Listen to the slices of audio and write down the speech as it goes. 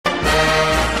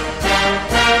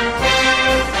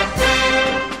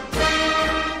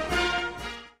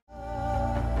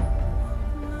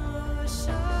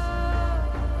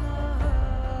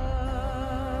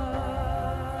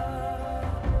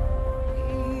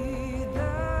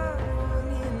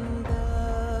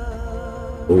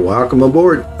Welcome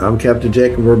aboard. I'm Captain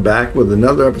Jake, and we're back with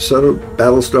another episode of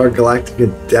Battlestar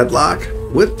Galactica Deadlock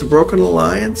with the Broken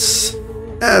Alliance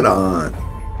add-on.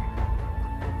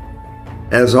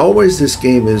 As always, this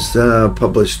game is developed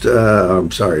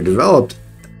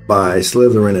by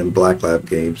Slytherin and Black Lab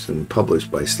Games and published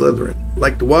by Slytherin. I'd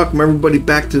like to welcome everybody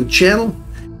back to the channel.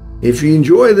 If you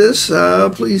enjoy this,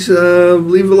 please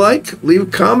leave a like, leave a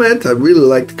comment. I really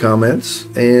like the comments.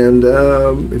 And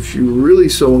if you're really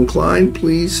so inclined,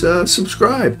 please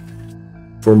subscribe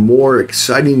for more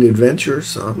exciting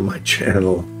adventures on my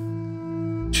channel.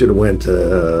 Should have went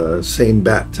same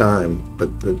bat time,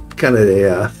 but it kind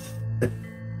of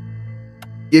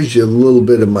gives you a little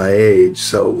bit of my age.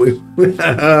 So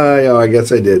yeah, I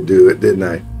guess I did do it, didn't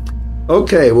I?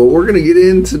 Okay, well, we're going to get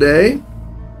in today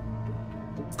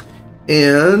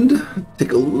and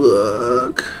take a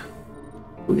look.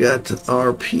 We got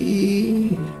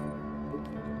RP.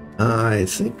 I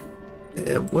think,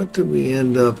 what did we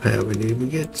end up having? Did we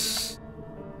get this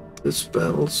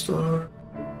Battlestar?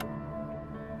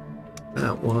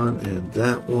 That one and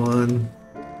that one.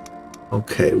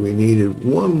 Okay, we needed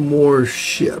one more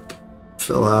ship.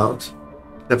 Fill out.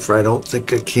 Except for I don't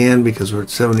think I can because we're at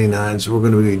 79, so we're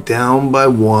going to be down by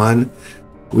one.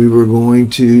 We were going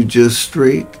to just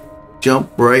straight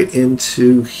jump right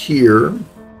into here.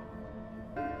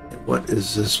 What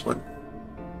is this one?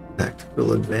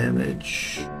 Tactical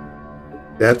advantage.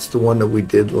 That's the one that we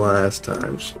did last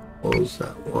time. So close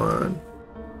that one.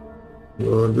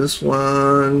 Well, this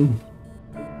one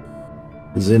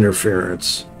is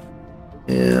interference.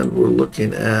 And we're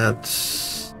looking at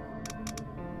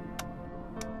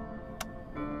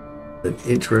an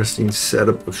interesting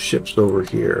setup of ships over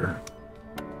here.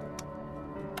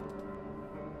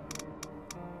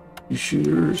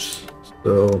 Shooters,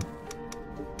 so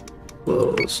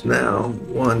close now.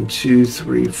 1, 2,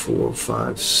 3, 4,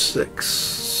 5, 6.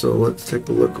 So let's take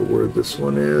a look at where this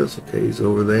one is. Okay, he's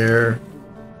over there.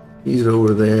 He's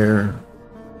over there.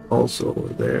 Also over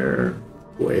there.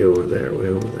 Way over there. Way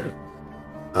over there.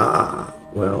 Ah,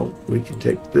 well, we can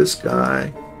take this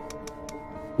guy.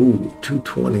 Ooh,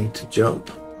 220 to jump.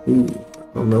 Ooh,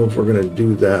 I don't know if we're gonna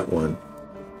do that one.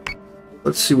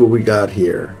 Let's see what we got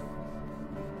here.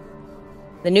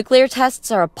 The nuclear tests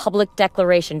are a public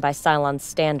declaration by Cylon's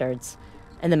standards,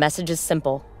 and the message is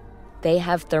simple. They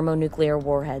have thermonuclear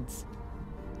warheads.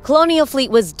 Colonial Fleet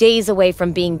was days away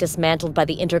from being dismantled by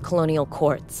the intercolonial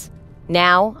courts.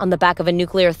 Now, on the back of a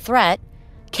nuclear threat,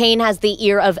 Kane has the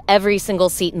ear of every single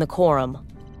seat in the quorum.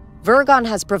 Vergon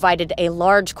has provided a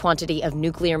large quantity of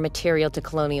nuclear material to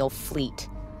Colonial Fleet,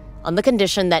 on the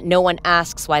condition that no one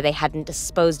asks why they hadn't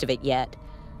disposed of it yet.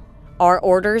 Our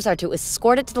orders are to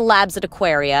escort it to the labs at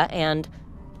Aquaria and,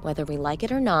 whether we like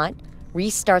it or not,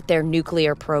 restart their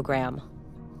nuclear program.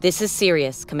 This is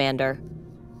serious, Commander.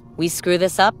 We screw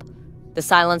this up, the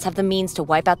Cylons have the means to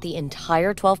wipe out the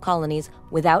entire 12 colonies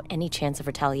without any chance of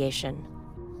retaliation.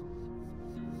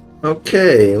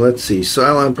 Okay, let's see.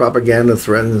 Cylon propaganda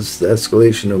threatens the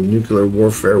escalation of nuclear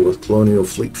warfare with Colonial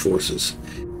Fleet forces.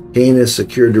 Kane has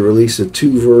secured the release of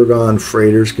 2 Vergon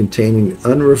freighters containing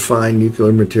unrefined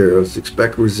nuclear materials.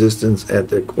 Expect resistance at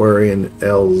the Aquarian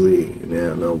LZ.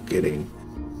 Yeah, no kidding.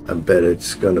 I bet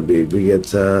it's going to be. We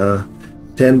get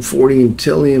 1040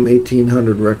 Intillium,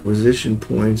 1800 requisition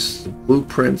points,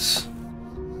 blueprints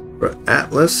for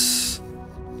Atlas.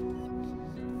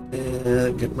 And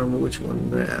I can't remember which one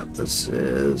the Atlas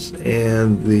is.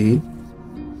 And the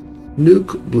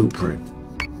nuke blueprint.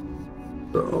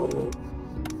 So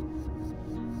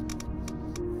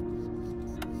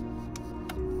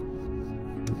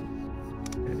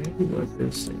like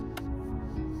this thing.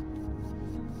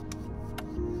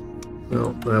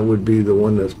 Well, that would be the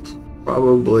one that's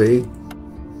probably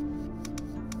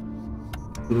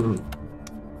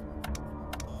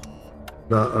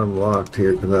not unlocked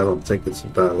here because I don't think it's a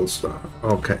Battlestar.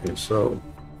 Okay, so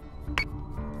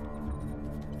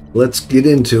let's get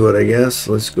into it, I guess.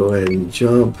 Let's go ahead and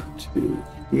jump to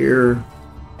here.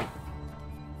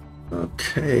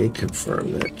 Okay,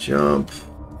 confirm that jump.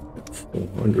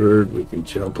 400, we can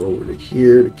jump over to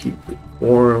here to keep the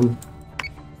quorum.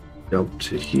 Jump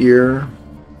to here.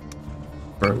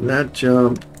 Confirm that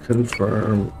jump,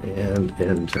 confirm, and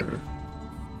enter.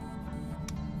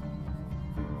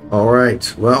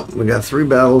 Alright, well, we got 3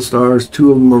 Battlestars,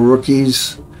 2 of them are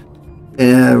rookies,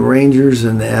 and Rangers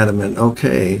and Adamant.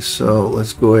 Okay, so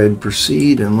let's go ahead and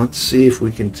proceed, and let's see if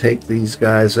we can take these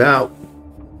guys out.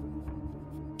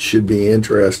 Should be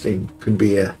interesting. Could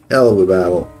be a hell of a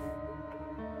battle.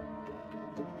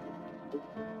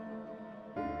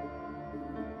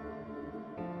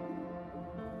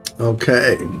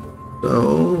 Okay,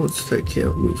 so let's take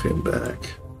him, move him back.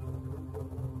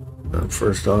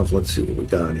 First off, let's see what we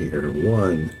got here.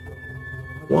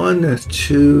 1,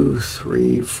 2,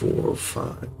 3, 4,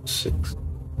 5, 6,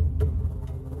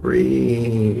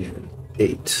 3,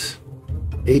 8.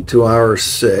 8 to our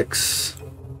 6.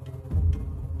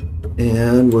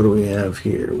 And what do we have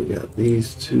here? We got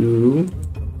these two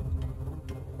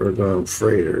Virgon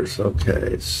freighters.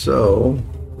 Okay, so,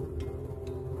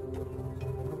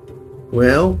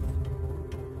 well,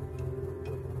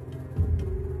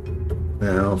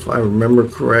 now if I remember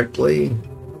correctly,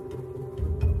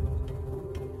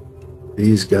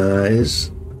 these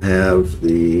guys have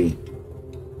the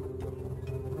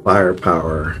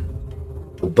firepower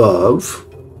above.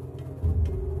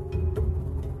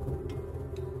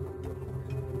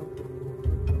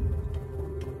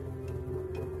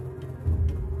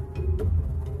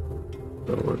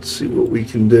 So let's see what we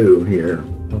can do here.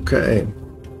 Okay.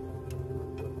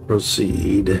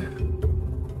 Proceed.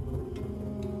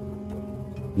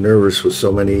 Nervous with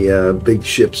so many big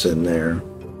ships in there.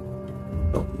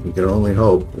 Well, we can only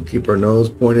hope. We'll keep our nose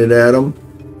pointed at them.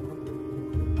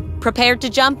 Prepared to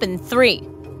jump in 3,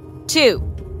 2,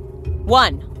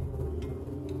 1.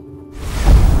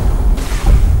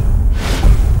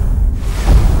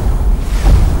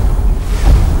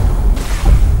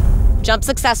 Jump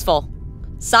successful.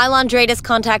 Cylon Dratus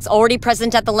contacts already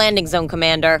present at the landing zone,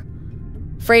 Commander.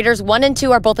 Freighters 1 and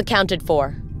 2 are both accounted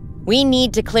for. We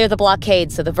need to clear the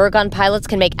blockade so the Virgon pilots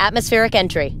can make atmospheric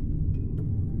entry.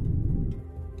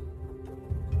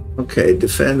 Okay,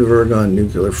 defend Virgon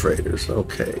nuclear freighters.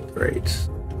 Okay, great.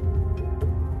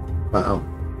 Wow.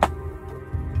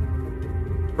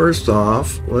 First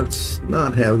off, let's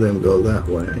not have them go that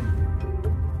way.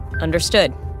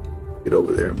 Understood. Get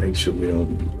over there, make sure we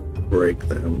don't break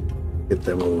them. Get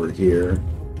them over here.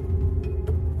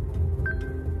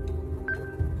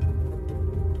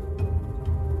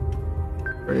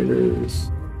 Freighters.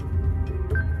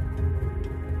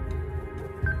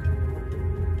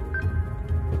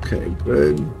 Okay,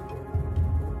 good.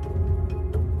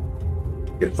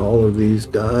 Get all of these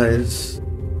guys.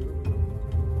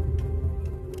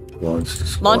 Launch the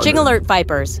squadron. Launching alert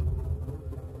Vipers.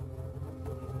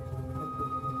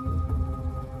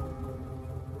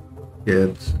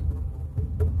 Get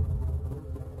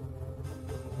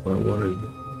what I want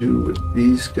to do with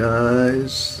these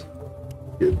guys.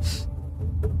 Get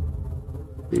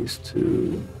these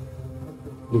two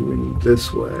moving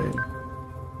this way.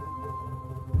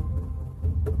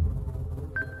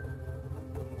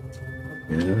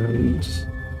 And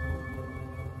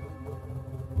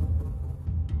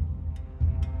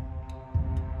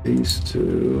these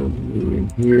two moving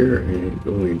here and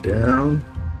going down.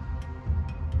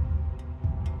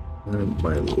 And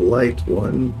my light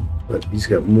one, but he's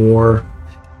got more,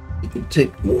 he can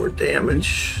take more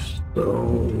damage, so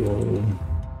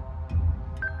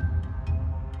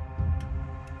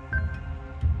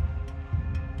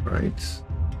right.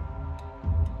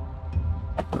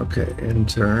 Okay, end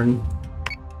turn.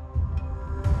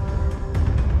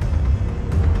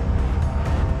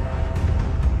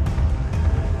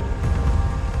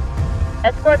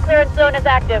 Escort clearance zone is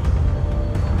active.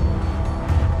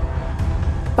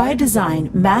 By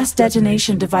design, mass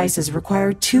detonation devices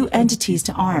require 2 entities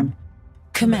to arm.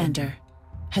 Commander,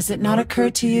 has it not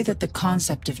occurred to you that the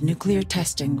concept of nuclear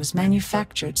testing was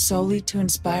manufactured solely to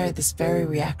inspire this very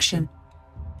reaction?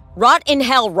 Rot in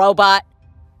hell, robot!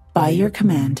 By your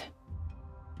command.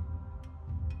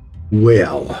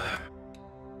 Well,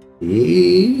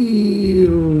 he's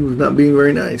not being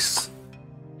very nice.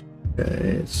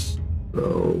 Okay,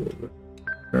 so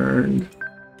turned.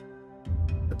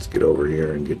 Let's get over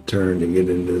here and get turned and get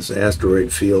into this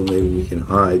asteroid field. Maybe we can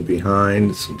hide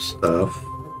behind some stuff.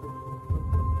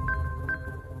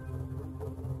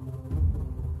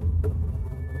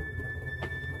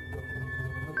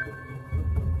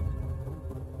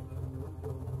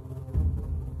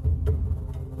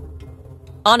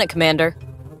 On it, Commander.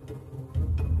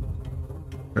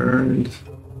 Turned.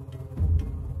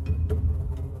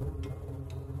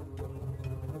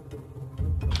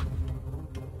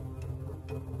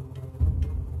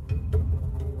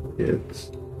 Get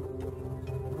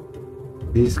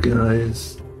these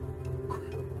guys.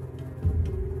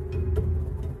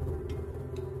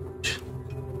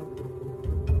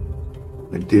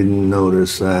 I didn't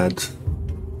notice that.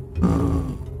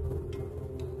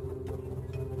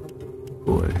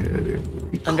 Go ahead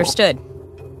and recall. Understood.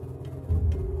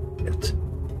 It.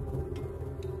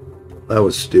 That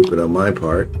was stupid on my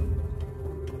part.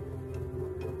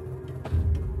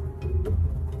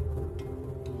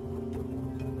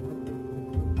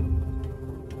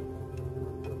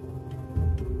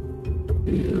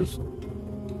 Yes.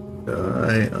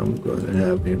 guy, I'm going to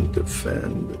have him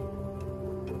defend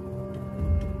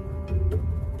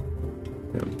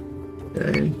him.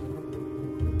 Okay.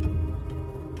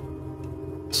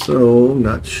 So,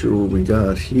 not sure what we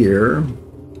got here.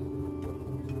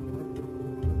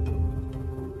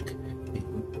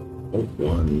 Old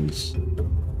ones.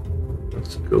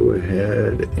 Let's go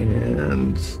ahead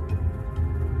and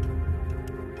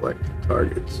select the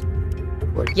targets.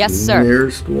 Like Yes, the sir.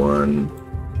 nearest one.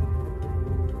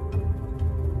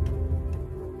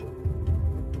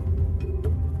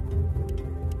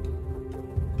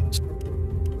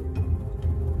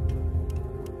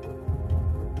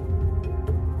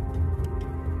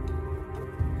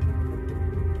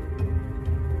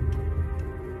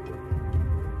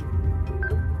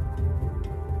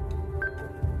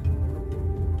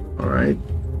 All right.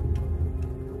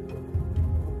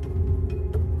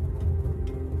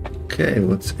 Okay,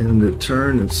 let's end the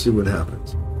turn and see what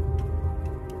happens.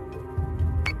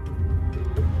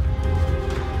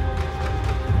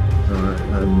 Alright,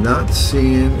 I'm not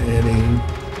seeing any.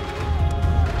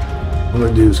 What I'm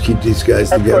gonna do is keep these guys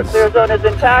together. Clear zone is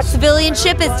intact. Civilian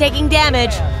ship is taking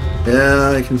damage.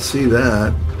 Yeah, I can see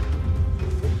that.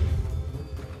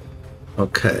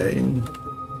 Okay.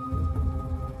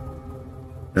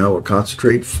 Now we'll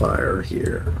concentrate fire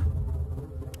here.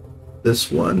 This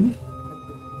one.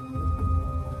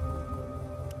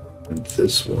 And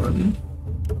this one.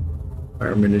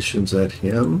 Fire munitions at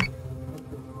him.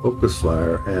 Focus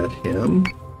fire at him.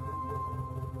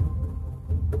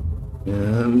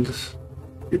 And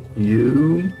get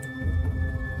you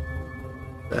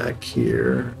back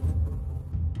here.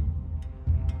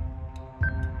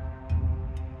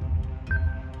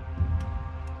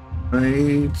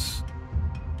 Right.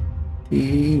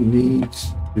 He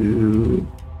needs to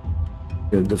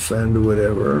defend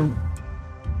whatever.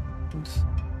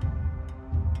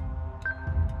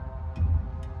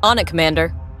 On it,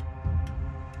 Commander.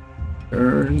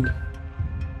 Turned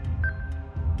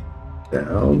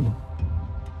down.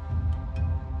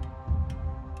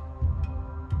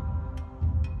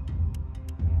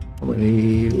 How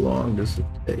many long does it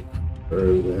take for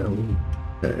them?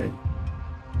 Okay.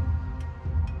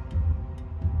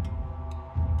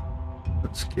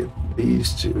 Let's get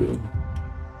these two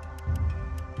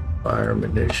fire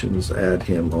munitions at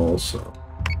him also.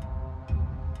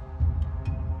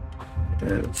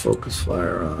 And focus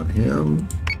fire on him.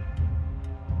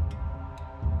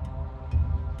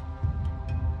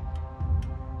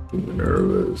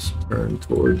 Minerva's turned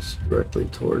directly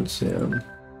towards him.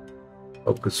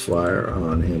 Focus fire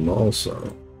on him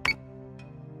also.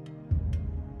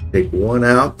 Take one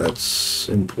out, that's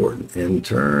important. End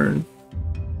turn.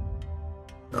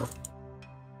 No.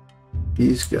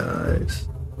 These guys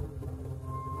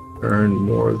turn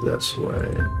more this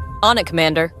way. On it,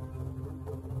 Commander.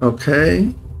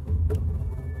 Okay.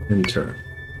 In turn.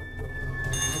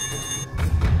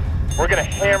 We're gonna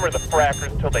hammer the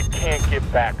frackers till they can't get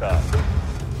back up.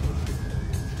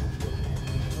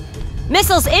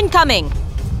 Missiles incoming!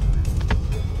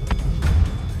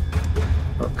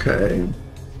 Okay.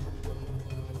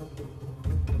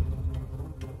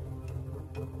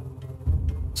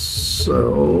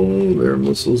 So their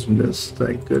missiles missed,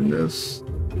 thank goodness.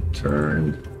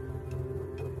 Returned.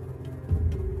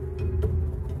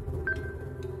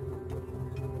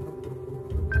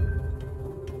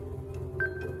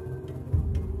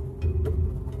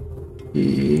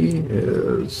 He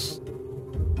is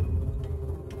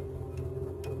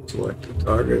select the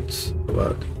targets.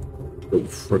 About go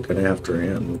frickin' after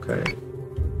him. Okay.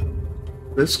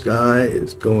 This guy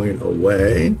is going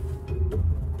away.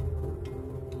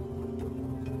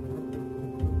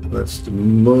 That's the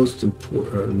most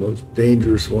important, most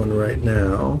dangerous one right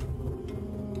now.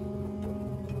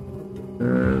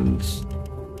 And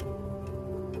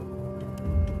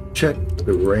check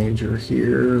the Ranger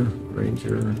here.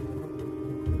 Ranger,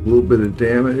 a little bit of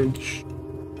damage.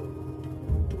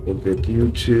 We'll get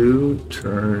you two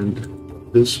turned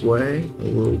this way a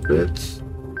little bit.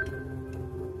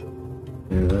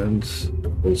 And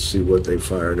we'll see what they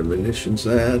fire the munitions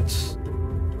at.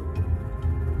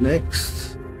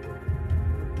 Next,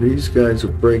 these guys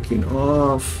are breaking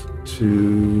off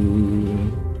to,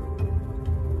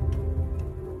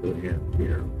 what do we have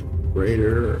here?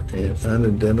 Radar and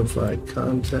unidentified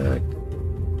contact.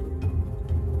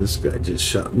 This guy just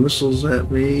shot missiles at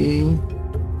me.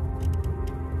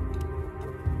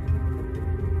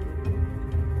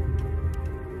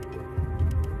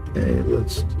 Okay,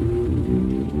 let's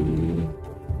do.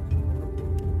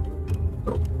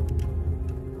 Oh,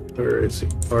 where is he?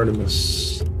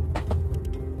 Artemis.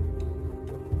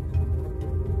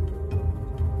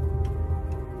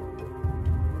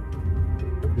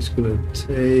 It's gonna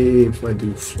take, if I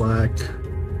do flak,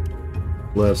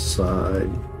 left side.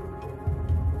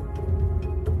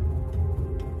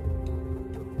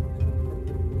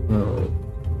 Oh,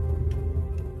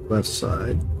 left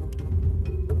side.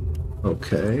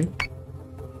 Okay.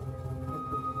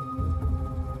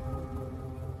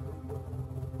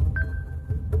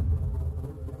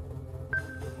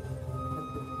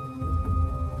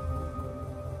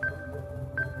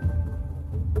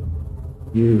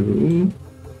 You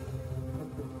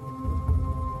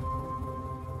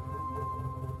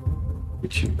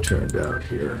get you turned out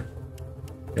here.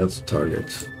 That's the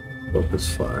target.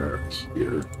 Focus fire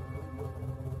here.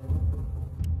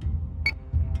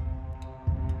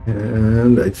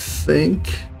 And I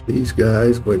think these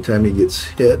guys, by the time he gets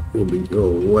hit, will go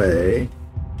away.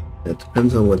 That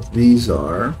depends on what these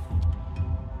are.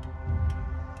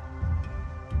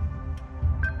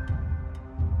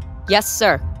 Yes,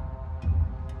 sir.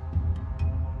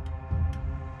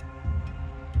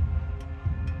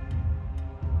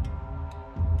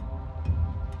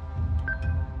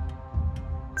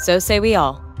 So say we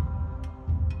all.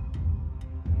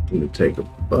 I'm going to take a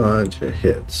bunch of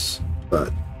hits,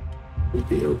 but we'll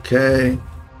be okay.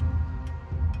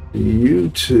 You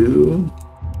two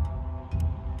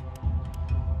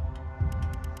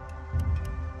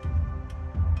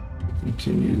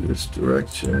continue this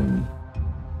direction.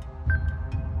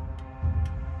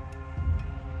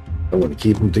 I want to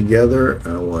keep them together.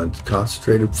 I want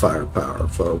concentrated firepower,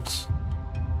 folks.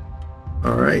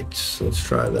 All right, so let's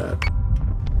try that.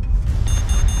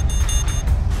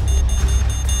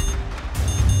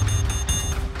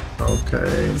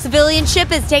 Okay. Civilian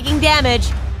ship is taking damage.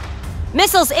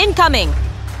 Missiles incoming.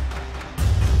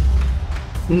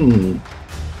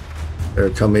 They're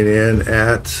coming in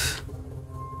at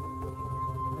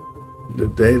the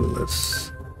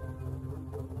Daedalus.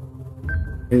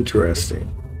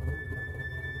 Interesting.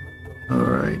 All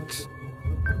right.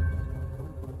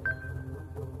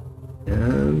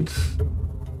 And how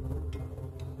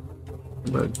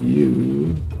about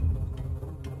you?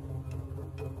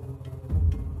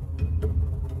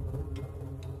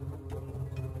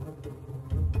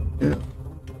 Yeah.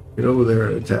 Get over there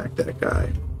and attack that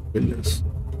guy. Goodness.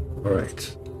 All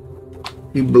right.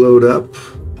 He blowed up.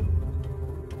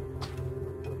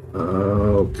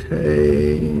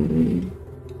 Okay.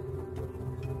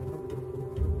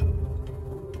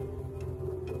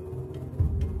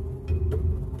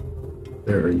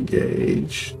 They're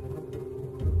engaged.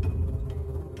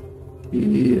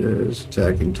 He is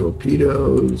attacking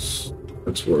torpedoes.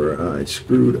 That's where I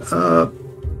screwed up.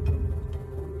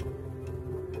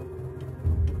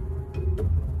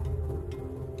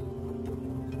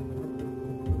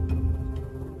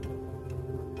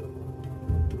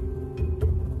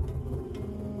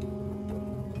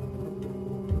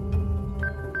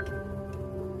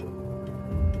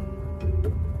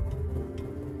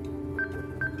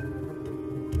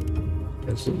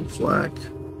 That's a flak.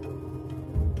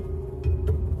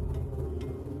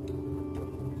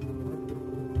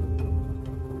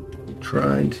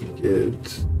 Trying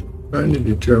to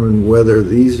determine whether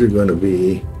these are going to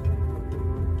be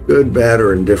good, bad,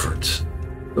 or indifferent.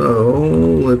 So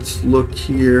let's look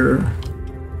here.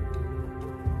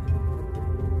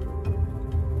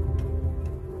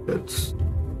 That's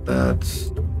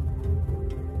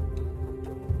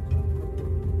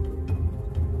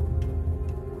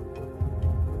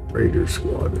Raider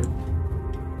Squadron.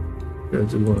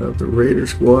 Guys are going after Raider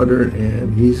Squadron,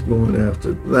 and he's going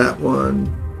after that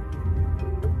one.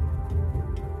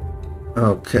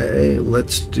 Okay,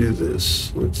 let's do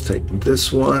this. Let's take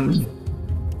this one,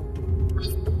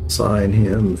 assign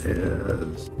him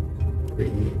as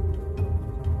green.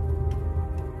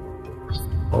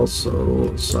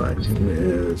 Also assign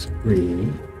him as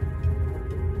green.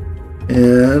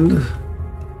 And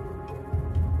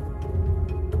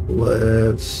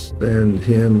let's send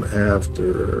him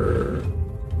after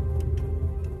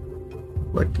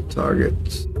select the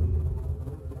target.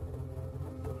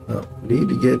 Oh, need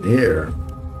to get here.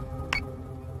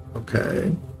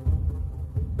 Okay.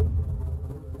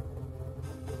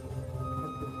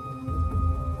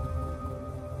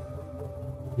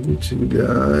 You two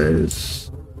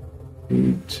guys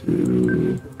need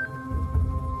to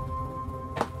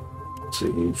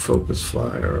see, focus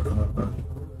fire on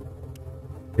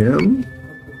him.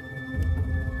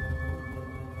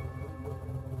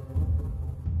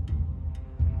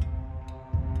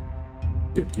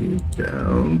 Get you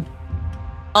down.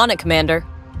 On it, Commander.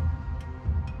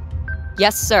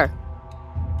 Yes, sir.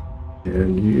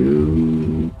 And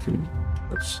you can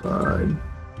aside.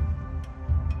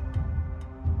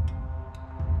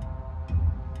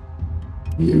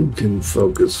 You can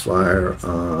focus fire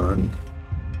on.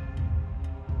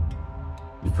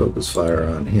 You focus fire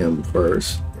on him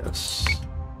first. Yes.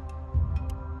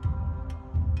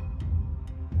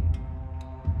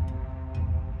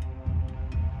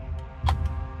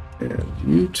 And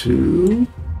you two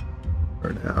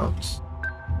burn out.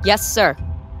 Yes, sir.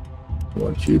 I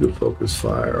want you to focus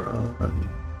fire on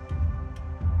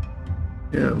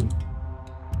him.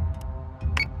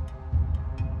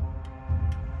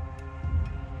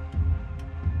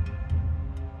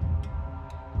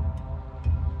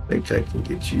 I think I can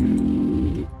get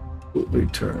you completely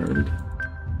turned.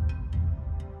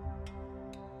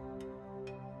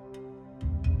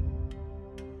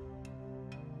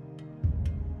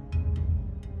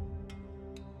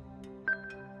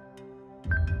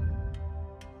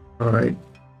 All right,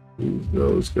 move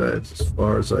those guys as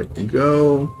far as I can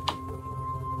go.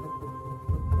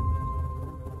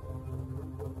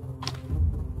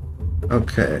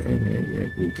 Okay,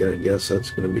 you gotta guess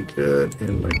that's gonna be good.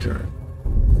 And my turn.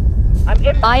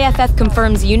 IFF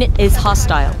confirms unit is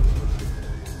hostile.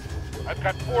 I've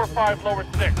got 4 or 5 lower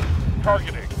 6.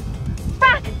 Targeting.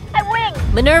 Fuck! I wing!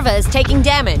 Minerva is taking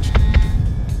damage.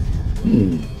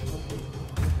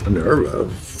 Minerva.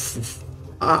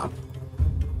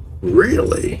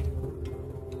 Really?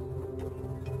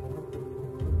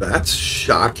 That's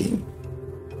shocking.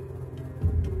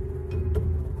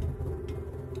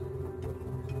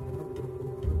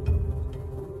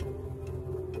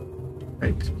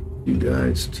 Right, you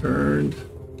guys turned.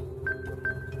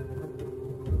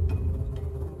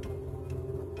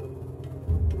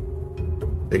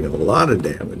 Taking a lot of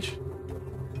damage.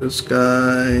 This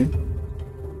guy.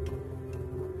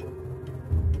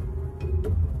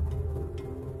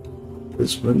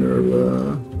 This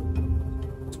Minerva.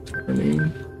 Turning.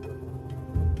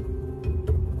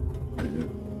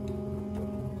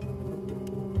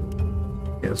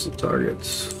 Cancel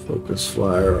targets. Focus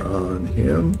fire on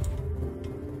him.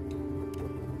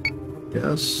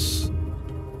 Yes.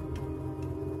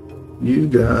 You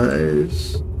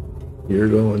guys, you're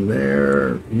going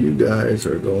there. You guys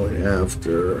are going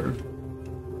after.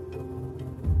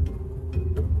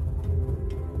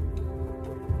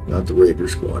 Not the Raider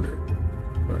Squadron.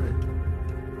 All right.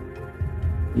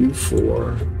 You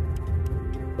 4.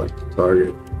 Like the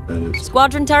target. And it's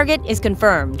Squadron target is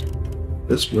confirmed.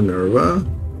 this Minerva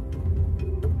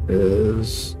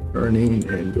is turning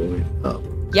and going up.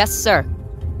 Yes, sir.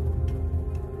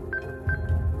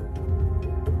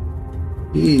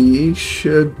 He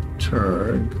should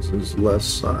turn because he's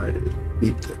left-sided.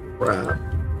 Beat the crap.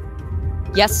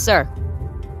 Yes, sir.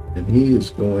 And he is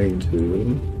going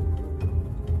to.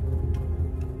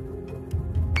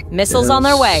 Missiles on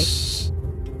their way.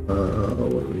 What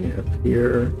do we have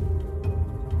here?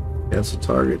 Cancel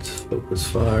targets. Focus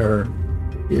fire.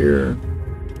 Here.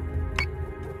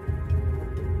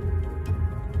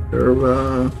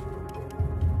 Minerva.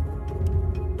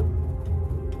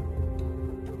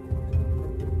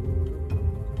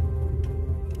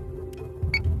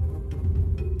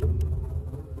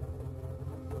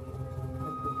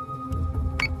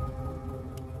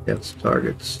 Cancel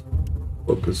targets.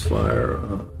 Focus fire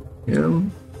on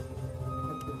him.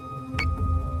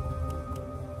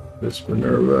 This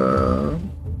Minerva.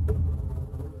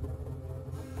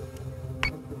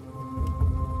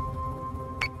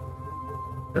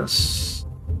 Yes.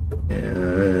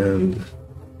 And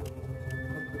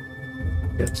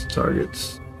cancel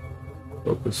targets.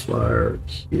 Focus fire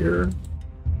here.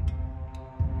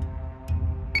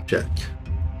 Check.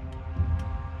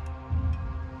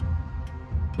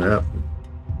 Yep.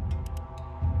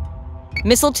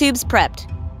 Missile tubes prepped.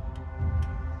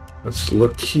 Let's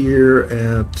look here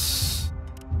at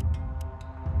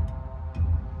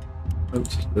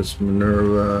this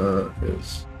Minerva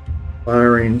is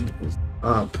firing is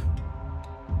up.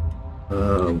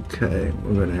 Okay,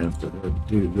 we're gonna have to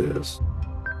do this.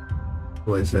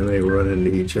 Otherwise they may run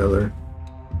into each other.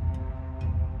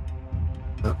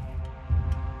 Up.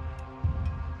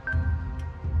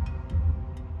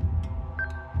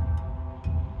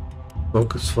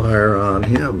 Focus fire on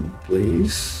him,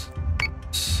 please.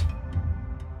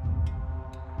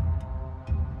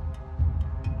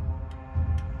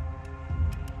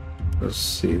 Let's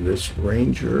see, this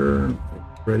Ranger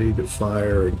ready to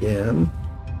fire again.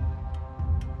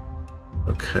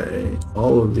 Okay,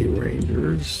 all of the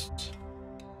Rangers.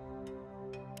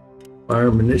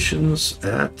 Fire munitions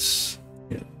at.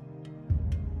 Yeah.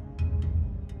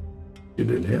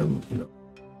 Shoot at him? No.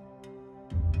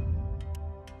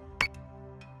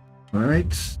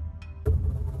 Alright.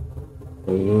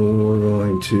 We're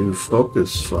going to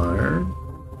focus fire.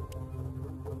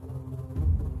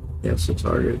 Cancel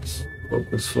targets.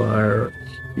 Focus fire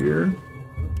here.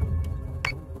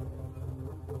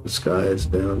 This guy is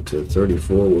down to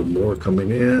 34 with more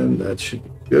coming in. That should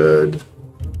be good.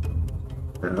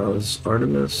 Now this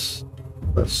Artemis.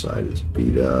 Left side is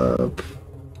beat up.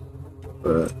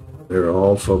 But they're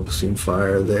all focusing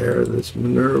fire there. This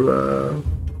Minerva.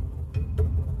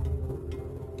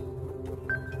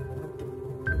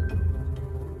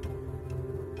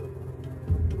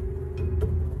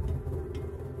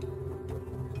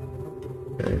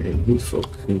 Okay, he's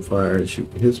focusing fire and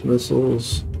shooting his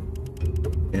missiles.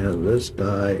 And this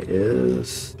guy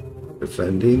is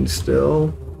defending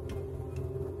still.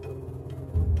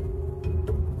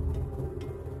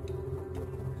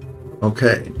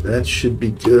 Okay, that should be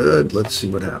good. Let's see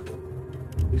what happens.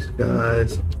 These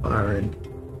guys firing.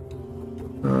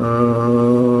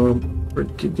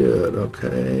 Pretty good.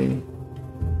 Okay.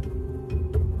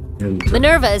 And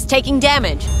Minerva is taking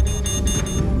damage.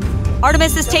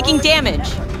 Artemis is taking damage.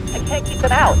 I can't keep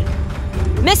them out.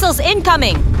 Missiles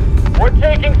incoming. We're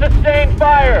taking sustained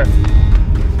fire.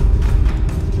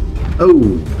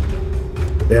 oh,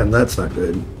 damn, that's not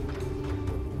good.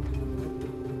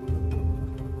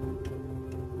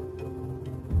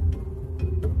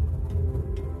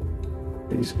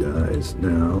 These guys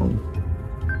now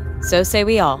So say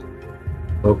we all.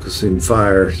 focusing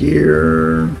fire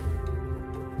here.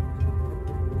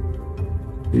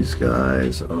 These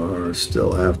guys are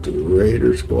still after the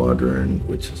Raider Squadron,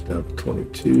 which is down to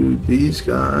 22. These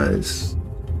guys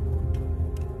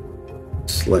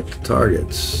select the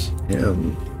targets.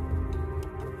 Him.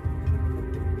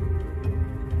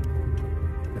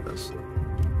 Yes.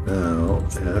 Now,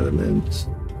 Adamant.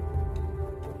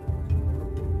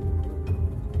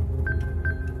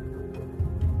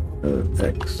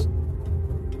 X.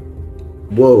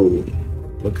 Whoa,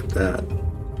 look at that.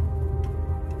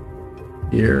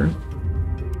 Here.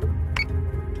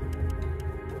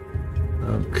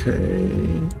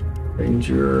 Okay.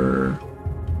 Ranger.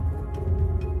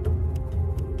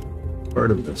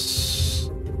 Artemis.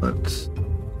 But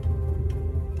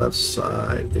left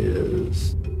side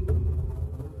is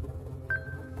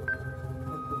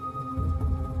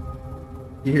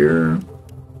here.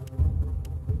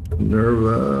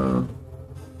 Minerva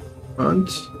front.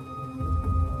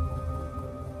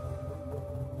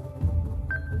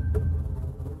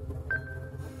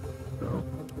 So,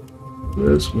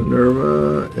 this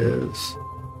Minerva is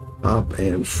top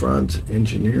and front.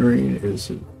 Engineering is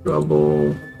in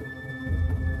trouble.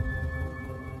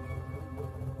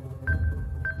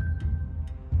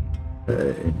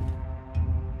 Okay.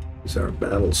 These are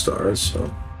battle stars,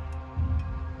 so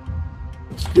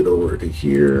let's get over to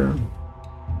here.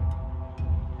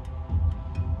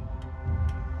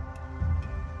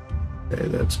 Okay,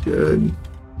 that's good.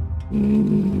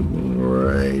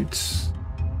 Right.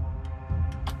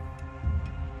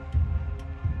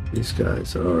 These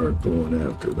guys are going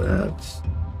after that.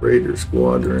 Raider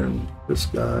Squadron. This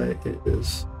guy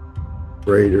is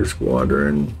Raider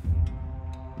Squadron.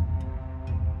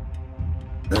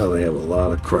 Now they have a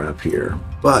lot of crap here,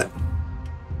 but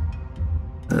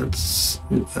that's,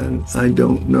 and I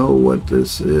don't know what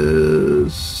this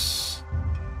is,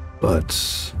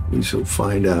 but we shall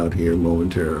find out here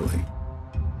momentarily.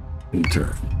 In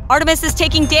turn. Artemis is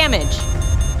taking damage.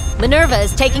 Minerva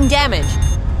is taking damage.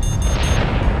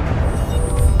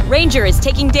 Ranger is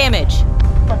taking damage.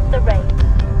 What's the rain?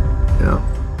 Yeah.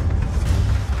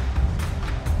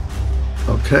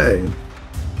 Okay.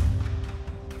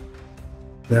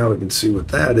 Now we can see what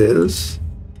that is.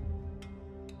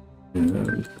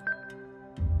 And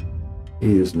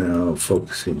he is now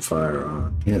focusing fire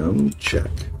on him. Check.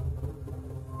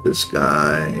 This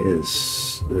guy is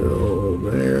still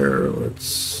there. Let's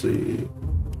see.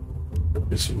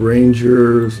 This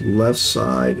Ranger's left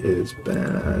side is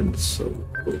bad. So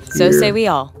we'll go So here. say we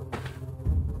all.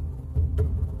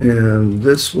 And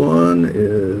this one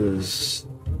is,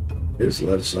 his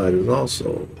left side is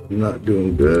also not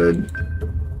doing good.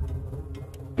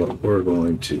 But we're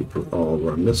going to put all of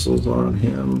our missiles on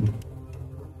him.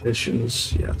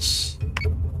 Missions, yes.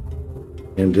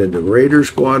 And did the Raider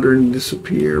Squadron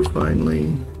disappear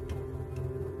finally?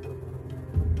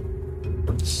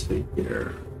 Let's see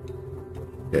here.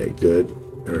 Okay, good.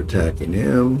 They're attacking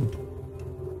him.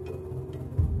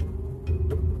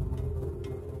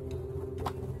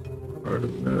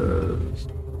 Artemis.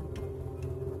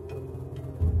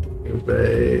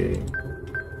 Bay.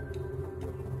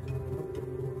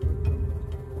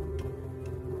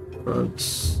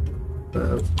 Fronts.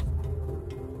 Left.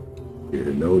 Here,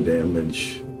 no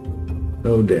damage.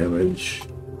 No damage.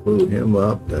 Move him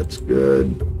up. That's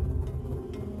good.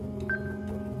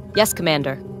 Yes,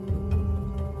 Commander.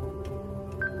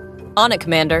 On it,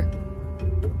 Commander.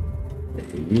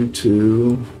 You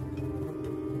two.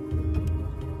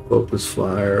 Focus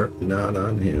fire, not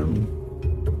on him.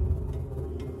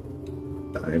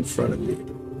 Guy in front of me.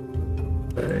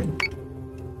 Okay.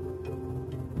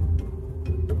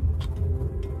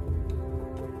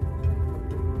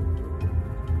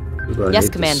 Yes,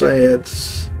 Commander. Say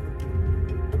it's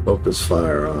focus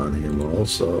fire on him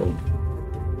also.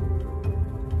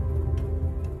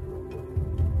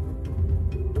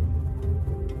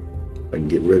 I can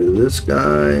get rid of this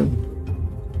guy.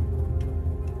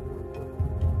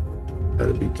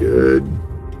 That'd be good.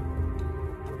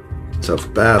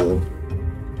 Tough battle.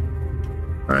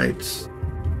 Alright.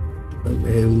 I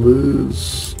may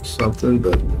lose something,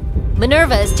 but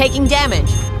Minerva is taking damage.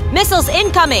 Missiles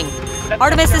incoming!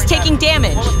 Artemis is taking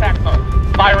damage. Full attack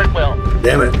mode. Fire at will.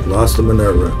 damn it, lost the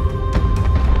Minerva.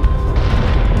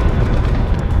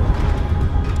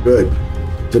 Good.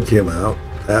 Took him out.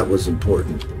 That was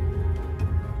important.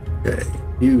 Okay,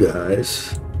 you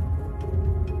guys.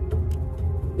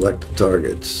 Select the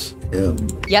targets. Him.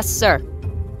 Yes, sir.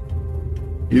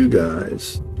 You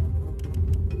guys.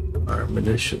 Fire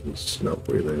munitions. Nope,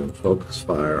 we're going to focus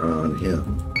fire on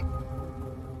him.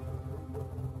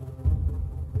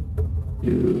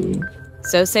 You.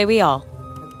 So say we all.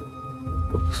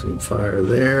 Focusing fire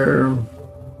there.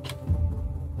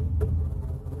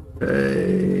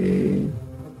 Okay.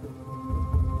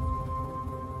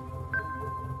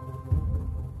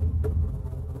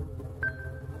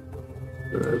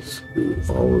 Let's do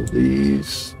all of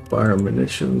these fire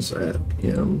munitions at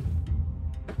him.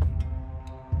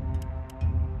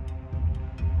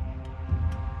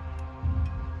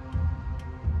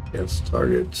 Yes,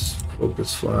 targets,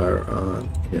 focus fire on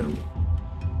him.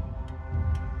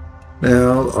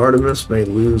 Now, Artemis may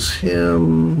lose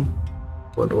him.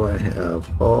 What do I have?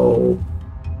 Oh,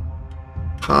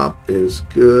 top is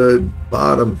good.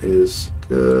 Bottom is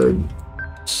good.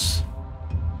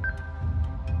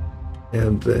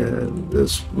 And then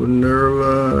this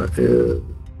Minerva,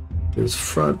 his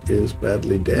front is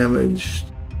badly damaged.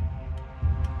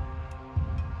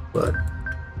 But,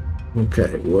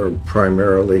 okay, we're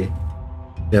primarily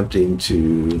attempting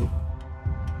to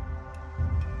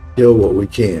kill what we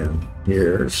can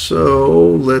here.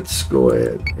 So let's go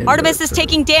ahead. Artemis is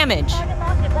taking damage.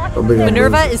 Oh, big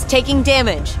Minerva is taking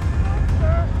damage.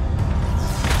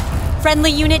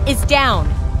 Friendly unit is down.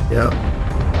 Yeah.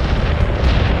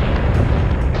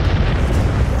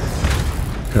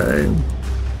 Okay.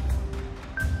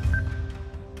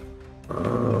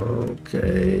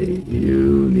 Okay,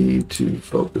 you need to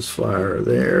focus fire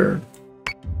there.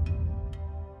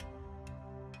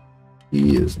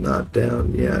 He is not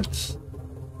down yet.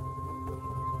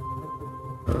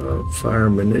 Fire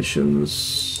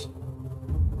munitions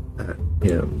at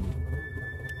him.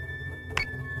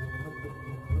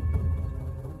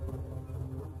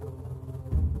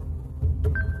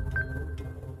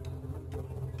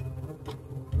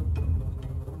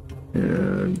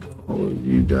 And all of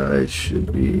you guys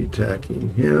should be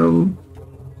attacking him.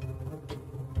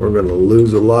 We're going to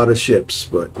lose a lot of ships,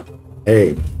 but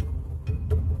hey,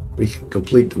 we can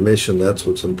complete the mission. That's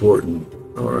what's important.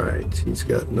 All right, he's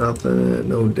got nothing,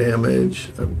 no damage.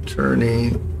 I'm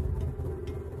turning.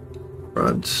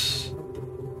 Front.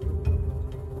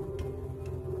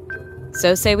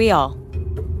 So say we all.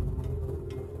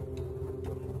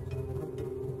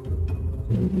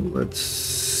 Let's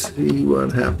see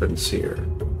what happens here.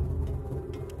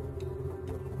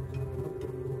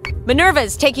 Minerva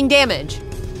is taking damage.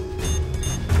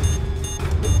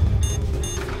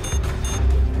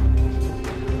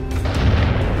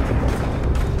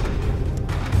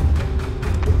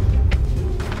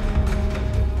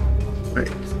 Right.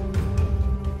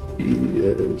 He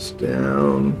is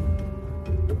down.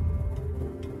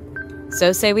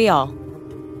 So say we all.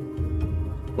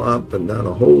 Lot, but not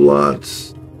a whole lot.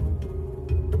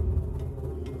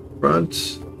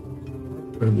 Front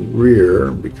and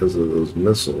rear because of those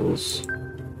missiles.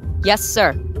 Yes,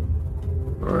 sir.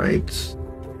 All right.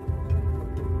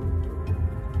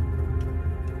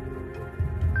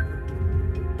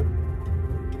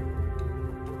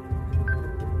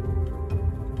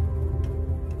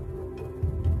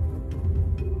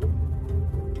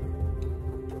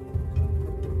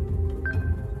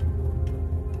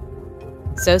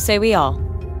 So say we all.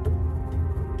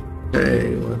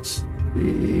 Okay, let's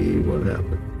see what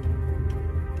happened.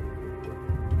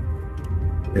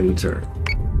 In turn.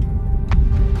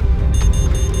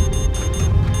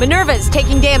 Minerva is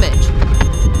taking damage.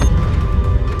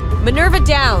 Minerva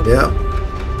down. Yeah.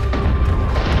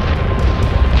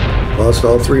 Lost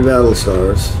all 3 battle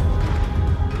stars.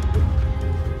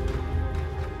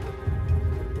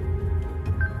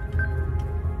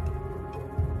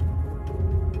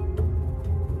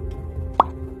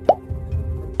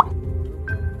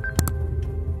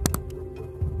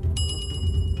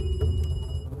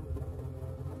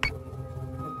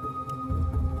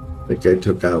 think I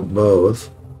took out both.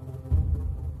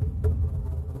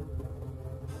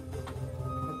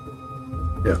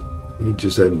 Yeah, he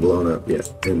just hadn't blown up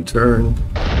yet. In turn.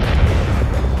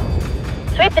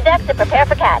 Sweep the decks and prepare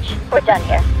for catch. We're done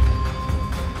here.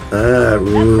 That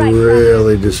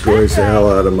really destroys the hell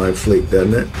out of my fleet,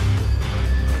 doesn't it?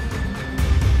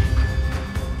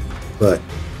 But,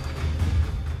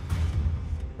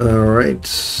 all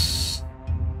right.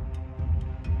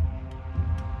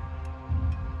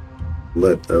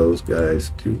 Let those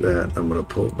guys do that. I'm going to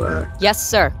pull back. Yes,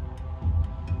 sir.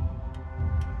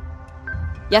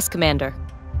 Yes, Commander.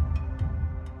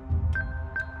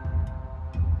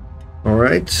 All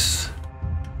right.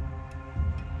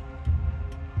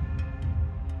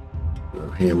 I'll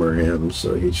hammer him,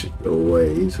 so he should go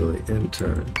away easily in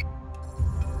turn.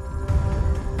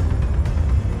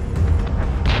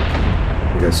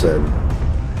 Like I said,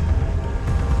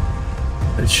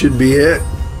 that should be it.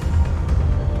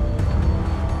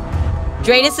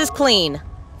 Dratus is clean.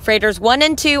 Freighters 1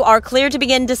 and 2 are clear to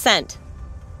begin descent.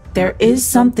 There is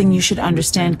something you should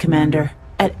understand, Commander.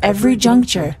 At every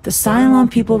juncture, the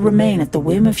Cylon people remain at the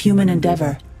whim of human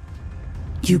endeavor.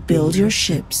 You build your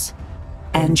ships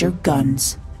and your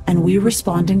guns, and we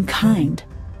respond in kind.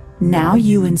 Now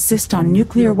you insist on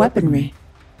nuclear weaponry.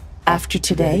 After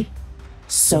today,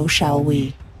 so shall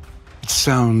we. It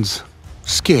sounds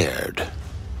scared.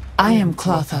 I am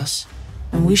Klothos,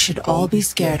 and we should all be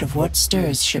scared of what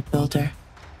stirs, shipbuilder.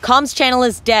 Comms channel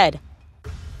is dead.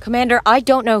 Commander, I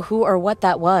don't know who or what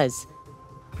that was.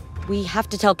 We have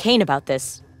to tell Kane about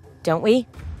this, don't we?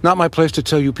 Not my place to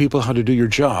tell you people how to do your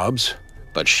jobs,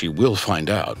 but she will find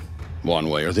out, one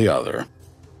way or the other.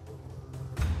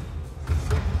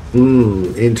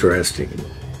 Interesting.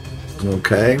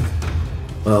 Okay.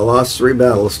 Well, I lost 3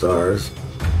 battle stars.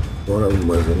 One of them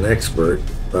was an expert,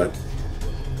 but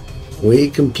we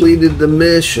completed the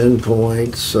mission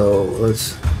point, so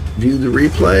let's view the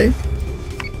replay.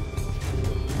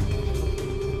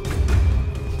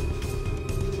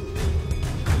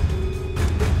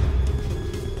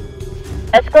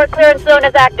 Escort clearance zone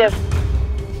is active.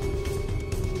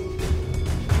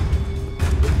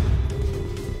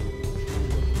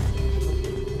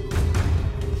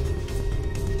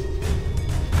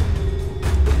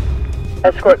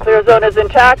 Escort clear zone is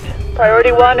intact.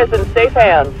 Priority 1 is in safe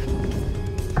hands.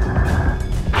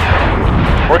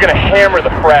 We're gonna hammer the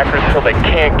frackers till they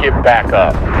can't get back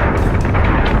up.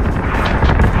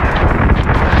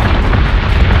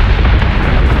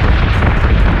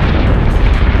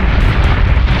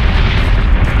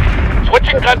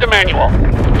 Switching gun to manual.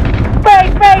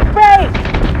 Break!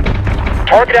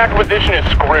 Target acquisition is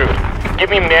screwed. Give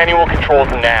me manual controls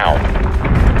now.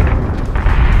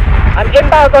 I'm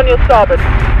inbound on your starboard.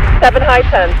 7 high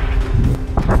 10.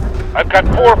 I've got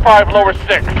 4 or 5 lower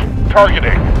 6.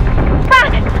 Targeting.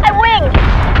 Fuck! I winged!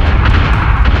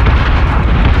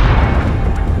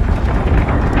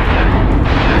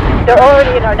 They're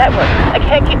already in our network. I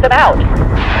can't keep them out.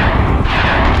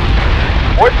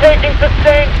 We're taking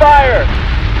sustained fire.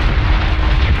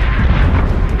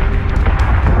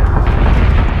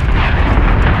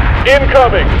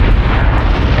 Incoming.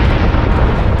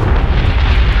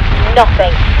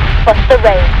 Nothing but the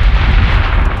rain.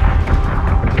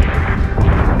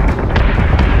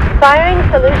 Firing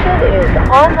solution is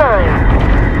online.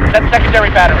 That's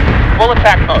secondary battery. Full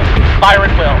attack mode. Fire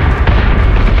at will.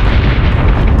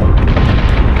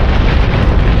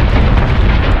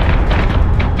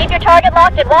 Keep your target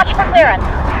locked and watch for clearance.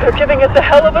 They're giving us a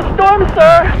hell of a storm,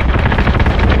 sir.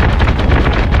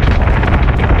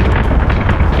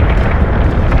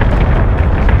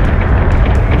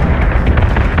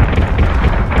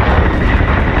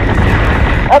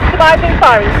 Optimizing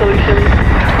firing solutions.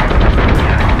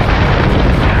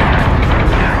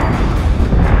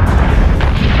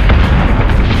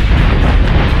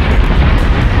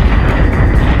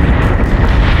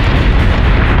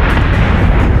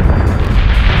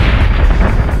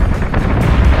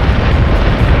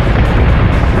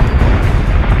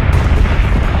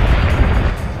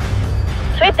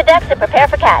 Sweep the decks and prepare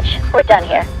for catch. We're done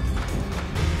here.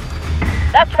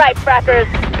 That's right, frackers.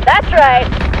 That's right.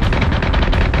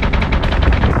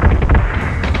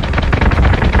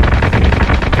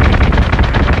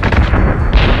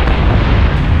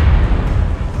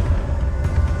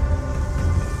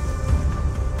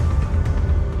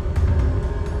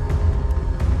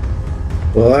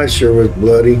 Well, that sure was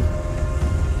bloody.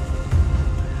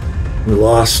 We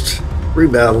lost 3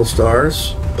 battle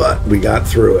stars, but we got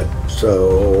through it.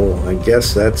 So I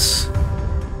guess that's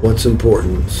what's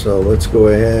important. So let's go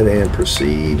ahead and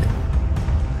proceed.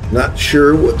 Not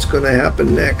sure what's going to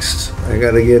happen next. I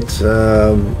got to get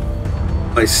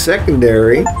My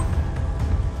secondary.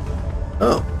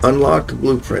 Oh, unlock the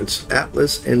blueprints.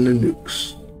 Atlas and the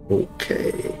nukes.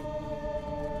 Okay.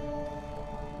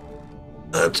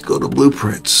 Let's go to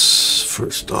blueprints.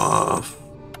 First off.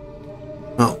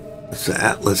 Oh, it's the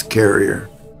Atlas carrier.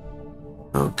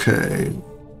 Okay.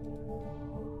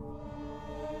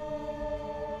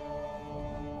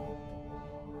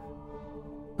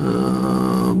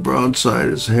 Broadside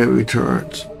is heavy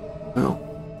turrets. Oh.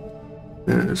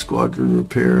 And squadron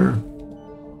repair.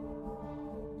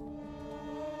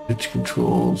 Pitch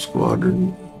control,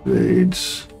 squadron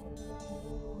invades.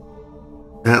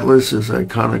 Atlas is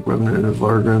iconic remnant of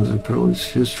Argonne's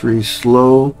imperialist history.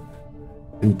 Slow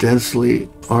and densely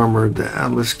armored, the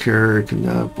Atlas carrier can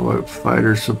now provide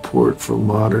fighter support for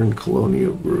modern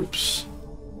colonial groups.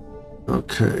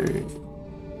 Okay.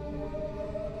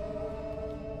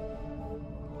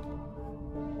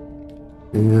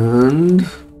 And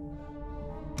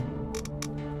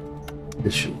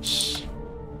missions.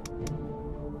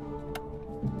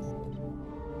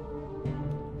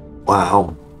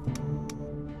 Wow.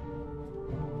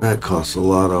 That costs a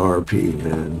lot of RP,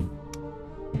 man.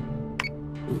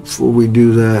 Before we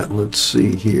do that, let's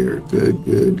see here. Good,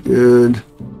 good, good.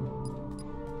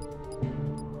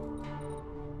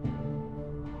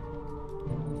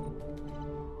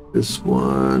 This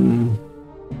one.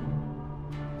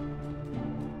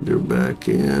 They're back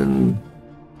in.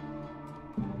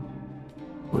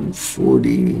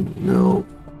 140. No.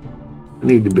 I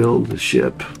need to build the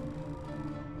ship.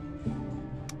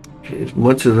 Okay, as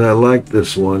much as I like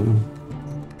this one.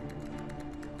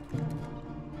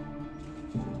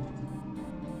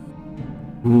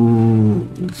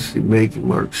 Let's see. Make,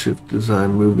 mark, shift,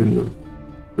 design, moving,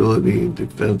 ability,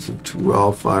 defensive to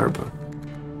raw firepower.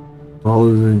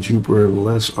 Smaller than Jupiter and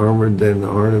less armored than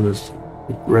Artemis.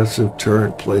 Aggressive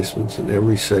turret placements in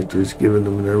every sector has given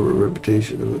them a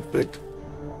reputation of effect.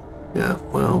 Yeah,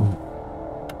 well.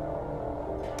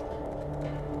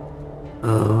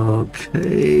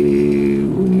 Okay,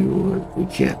 we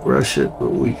can't rush it, but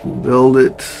we can build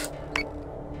it.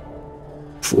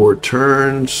 4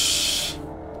 turns.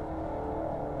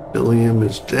 Billium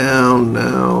is down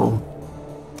now.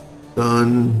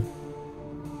 Done.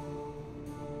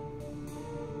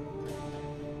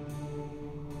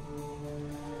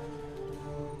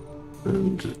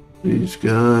 And these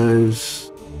guys.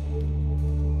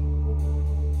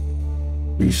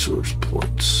 Resource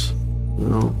points.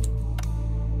 No.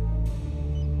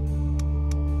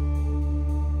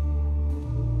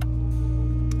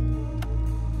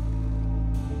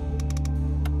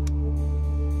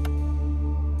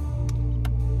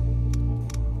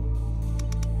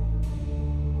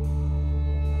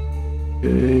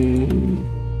 Okay.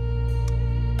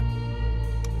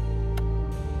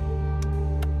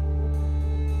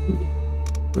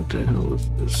 What the hell is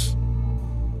this?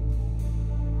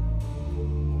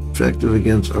 Effective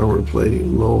against armor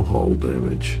plating, low hull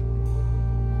damage.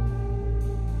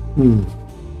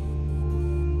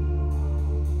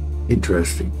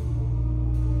 Interesting.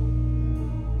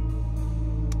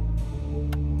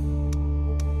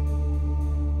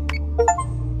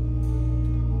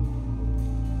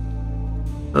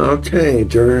 Okay,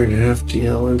 during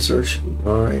FTL insertion.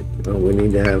 Alright, well, we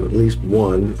need to have at least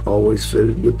one always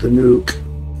fitted with the nuke.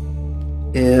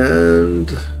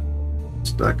 And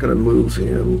it's not going to move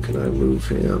him. Can I move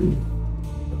him?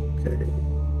 Okay.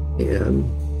 And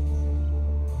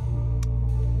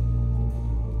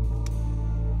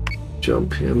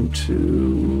jump him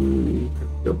to...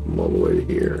 Jump him all the way to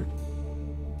here.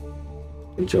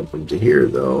 And jump him to here,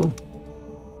 though.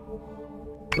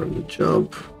 Run the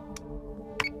jump.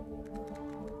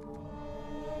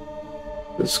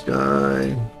 This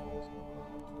guy.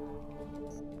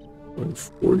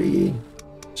 140.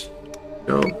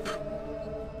 Jump.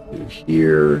 To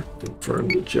here. Confirm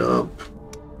the jump.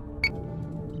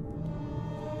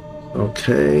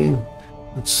 Okay.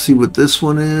 Let's see what this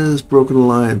one is. Broken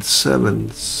Alliance 7.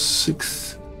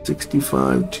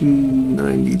 665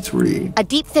 293. A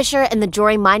deep fissure in the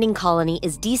Jory mining colony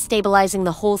is destabilizing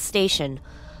the whole station.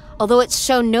 Although it's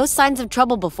shown no signs of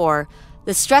trouble before,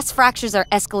 the stress fractures are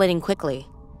escalating quickly.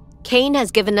 Kane has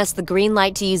given us the green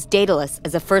light to use Daedalus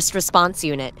as a first response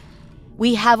unit.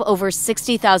 We have over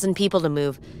 60,000 people to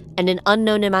move, and an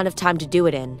unknown amount of time to do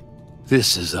it in.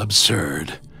 This is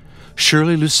absurd.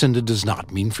 Surely Lucinda does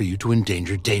not mean for you to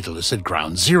endanger Daedalus at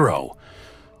ground zero.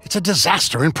 It's a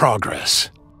disaster in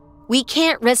progress. We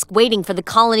can't risk waiting for the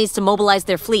colonies to mobilize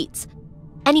their fleets.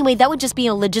 Anyway, that would just be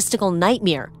a logistical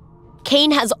nightmare.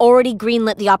 Kane has already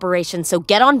greenlit the operation, so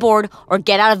get on board or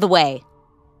get out of the way.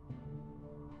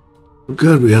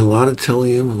 Good, we got a lot of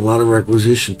tellurium, a lot of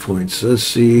requisition points. Let's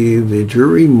see, the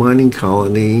Drury mining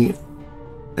colony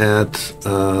at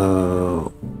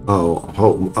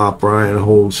O'Brien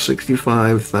holds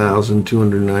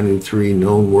 65,293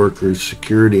 known workers,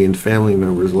 security, and family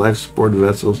members. Life support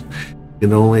vessels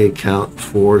can only account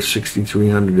for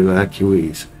 6,300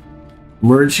 evacuees.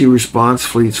 Emergency response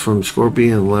fleets from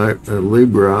Scorpia and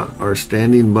Libra are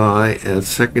standing by as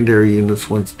secondary units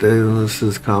once Daedalus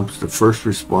accomplishes the first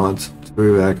response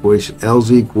to evacuation.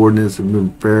 LZ coordinates have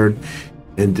been prepared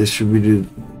and distributed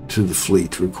to the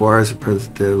fleet. Requires a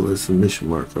present Daedalus and mission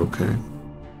mark. Okay.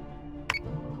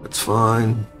 That's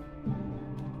fine.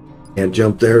 Can't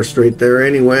jump there straight there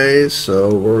anyways,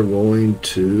 so we're going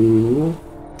to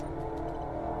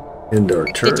end our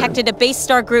turn. Detected a base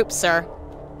star group, sir.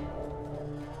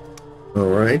 All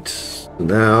right, so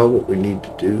now what we need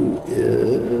to do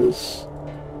is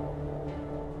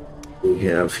we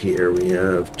have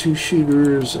 2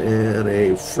 shooters and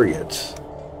a frigate.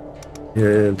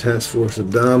 And Task Force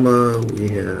Adama, we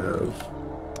have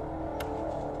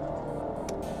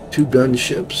 2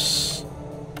 gunships,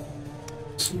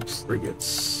 some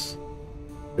frigates,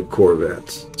 and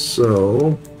corvettes.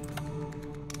 So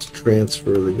let's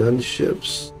transfer the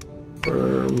gunships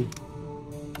from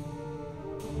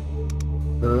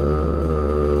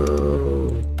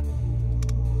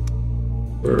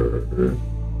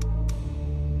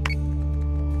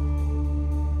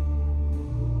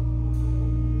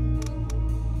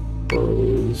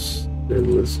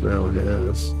Daedalus now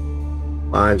has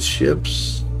 5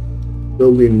 ships.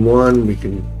 Building 1, we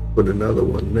can put another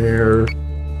one there.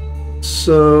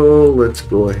 So let's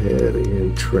go ahead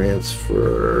and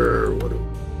transfer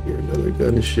another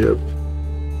gunship,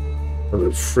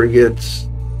 another frigate.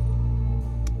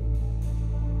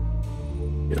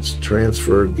 Yes,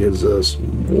 transfer gives us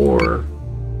more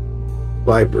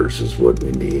Vipers is what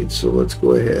we need. So let's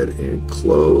go ahead and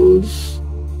close.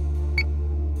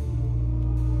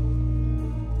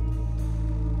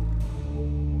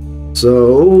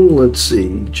 So let's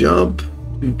see, jump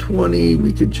to 20,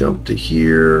 we could jump to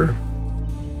here,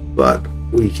 but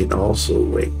we can also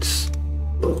wait.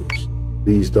 Close.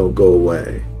 These don't go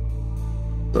away.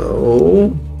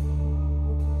 So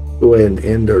go ahead and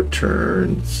end our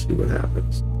turn, see what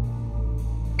happens.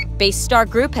 Base star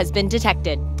group has been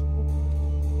detected.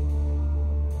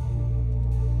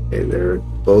 Okay, they're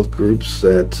both groups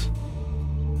that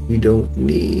we don't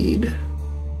need.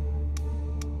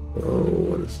 Oh,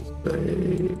 what does it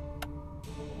say?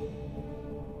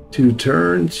 2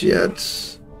 turns yet.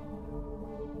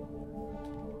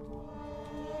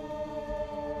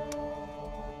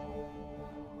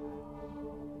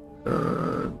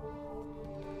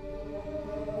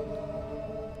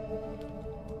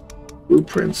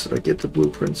 Blueprints. Did I get the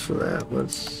blueprints for that?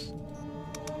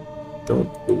 Don't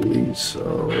believe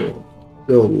so.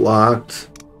 Still locked.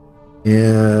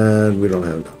 And we don't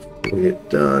have enough. We'll get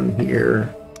done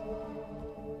here.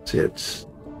 That's it.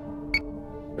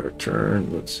 Our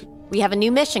turn. Let's see. We have a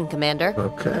new mission, Commander.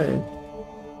 Okay.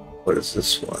 What is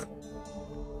this one?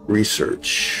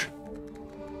 Research.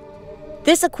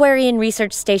 This Aquarian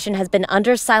research station has been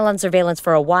under Cylon surveillance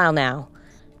for a while now.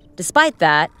 Despite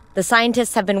that, the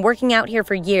scientists have been working out here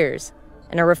for years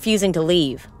and are refusing to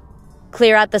leave.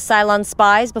 Clear out the Cylon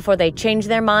spies before they change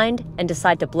their mind and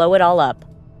decide to blow it all up.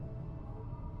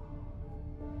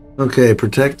 Okay,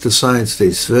 protect the science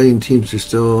station. Civilian teams are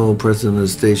still present in the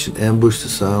station. Ambush the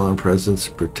Cylon presence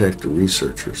and protect the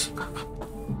researchers.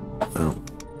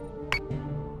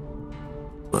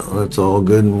 Well, that's all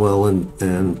good and well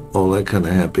and all that kind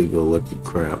of happy-go-lucky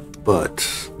crap, but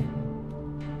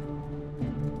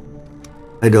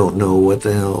I don't know what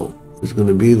the hell is going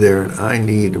to be there, and I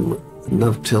need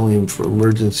enough tellurium for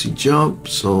emergency jump,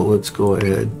 so let's go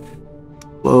ahead.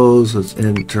 Close, let's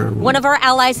end turn. One of our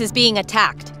allies is being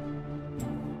attacked.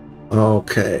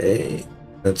 Okay,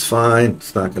 that's fine.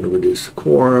 It's not going to reduce the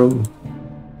quorum.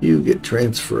 You get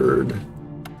transferred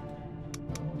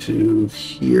to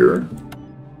here.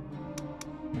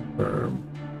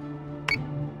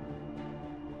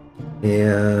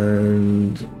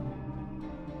 And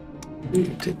we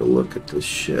can take a look at the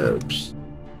ships.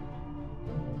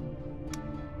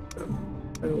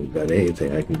 I don't got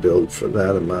anything I can build for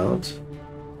that amount.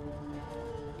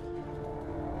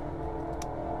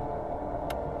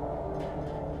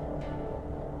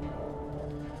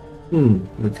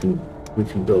 We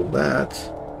can build that.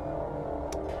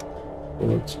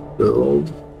 Let's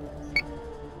build.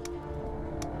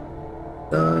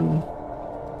 Done.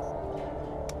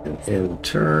 And end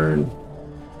turn.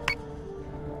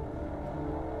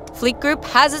 Fleet group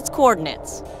has its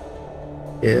coordinates.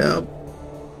 Yep.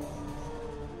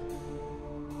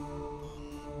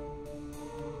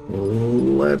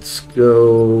 Let's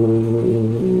go.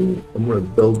 I'm going to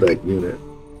build that unit.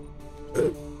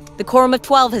 The Quorum of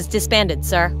 12 has disbanded,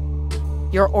 sir.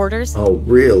 Your orders? Oh,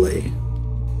 really?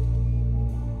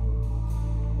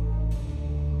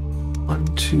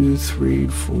 1, 2, 3,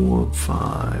 4,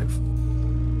 5.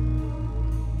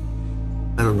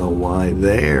 I don't know why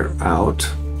they're out.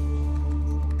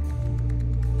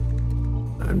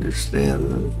 I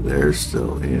understand that they're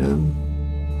still in.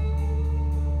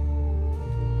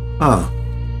 Ah,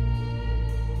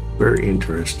 very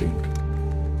interesting.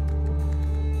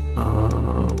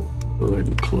 Go ahead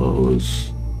and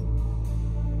close.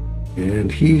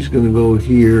 And he's going to go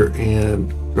here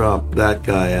and drop that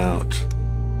guy out.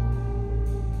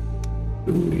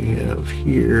 Who do we have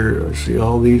here? I see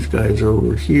all these guys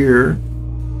over here.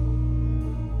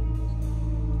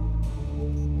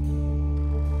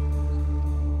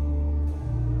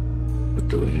 What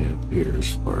do we have here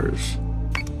as far as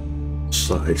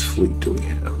size fleet do we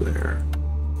have there?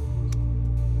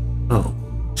 Oh,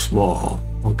 small.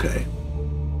 Okay.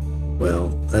 Well,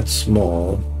 that's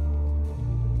small.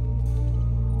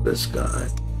 This guy.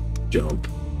 Jump.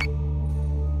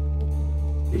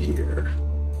 Here.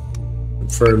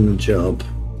 Confirm the jump.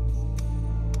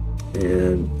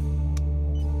 And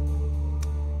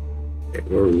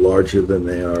we're larger than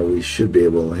they are. We should be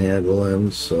able to handle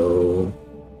him, so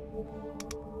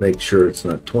make sure it's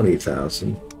not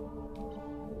 20,000.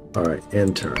 All right,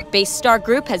 enter. Base Star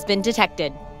Group has been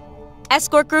detected.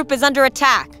 Escort Group is under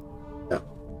attack. Yeah.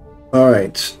 All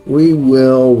right, we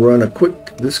will run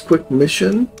this quick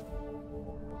mission.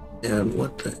 And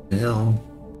what the hell?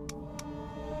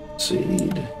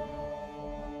 Seed.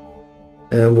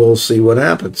 And we'll see what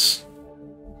happens.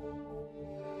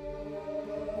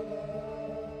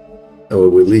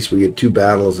 Oh, at least we get 2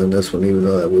 battles in this one, even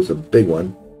though that was a big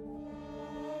one.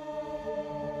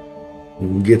 We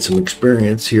can get some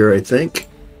experience here, I think.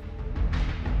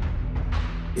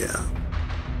 Yeah.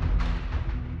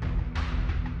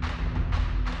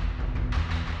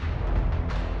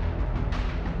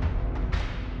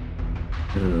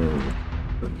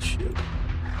 Oh, shit.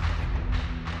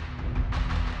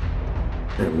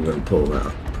 And we're going to pull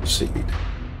out. Proceed.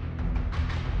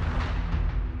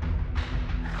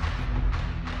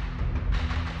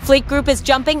 Fleet Group is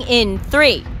jumping in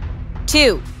 3,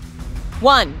 2,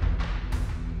 1.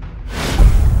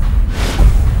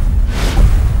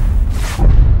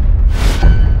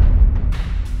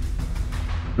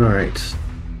 All right.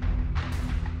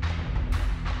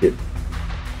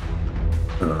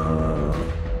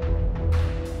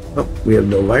 Oh, we have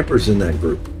no Vipers in that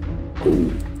group. Oh,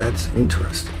 that's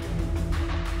interesting.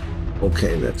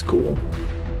 Okay, that's cool.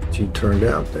 She turned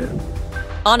out then.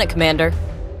 On it, Commander.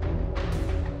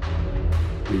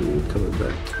 Coming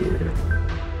back here.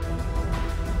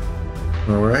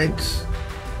 All right.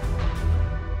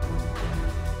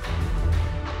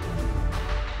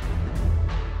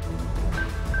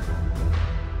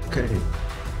 Okay.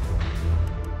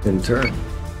 In turn.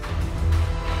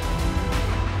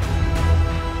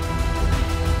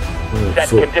 Set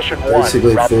condition 1.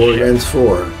 Basically 4 against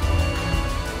 4.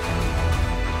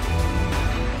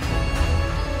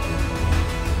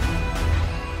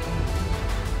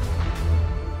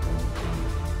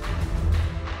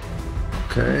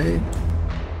 Okay.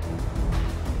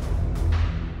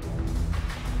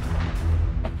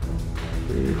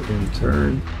 In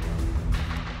turn.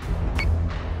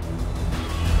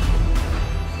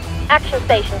 Action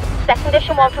stations. Set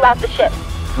condition 1 throughout the ship.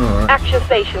 Right. Action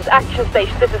stations,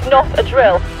 this is not a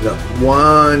drill. Got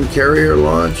 1 carrier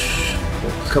launch.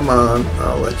 Come on,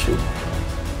 I'll let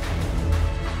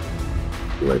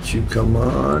you come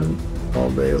on all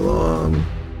day long.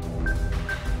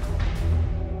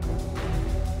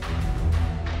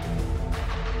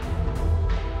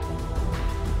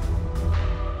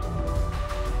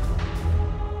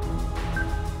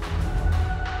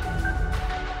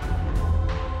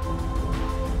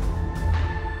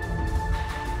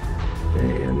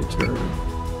 And turn.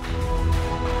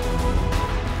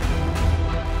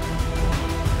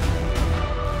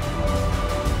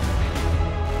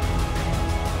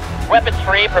 Weapons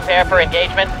free, prepare for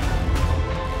engagement.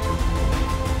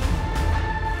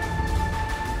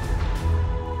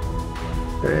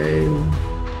 Okay.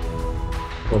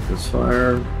 Focus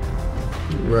fire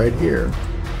right here.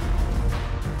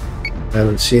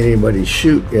 Haven't seen anybody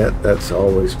shoot yet. That's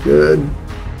always good.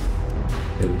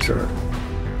 And turn.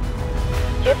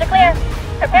 Shoots are clear.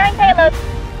 Preparing payload.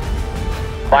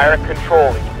 Fire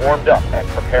control is warmed up and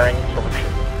preparing solution.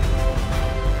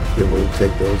 Be able to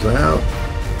take those out.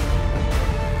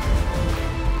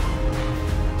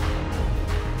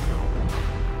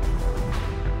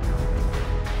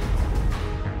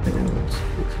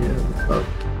 up.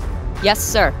 Yes,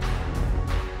 sir.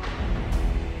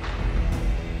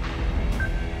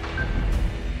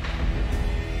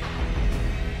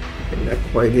 Not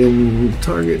quite in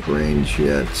target range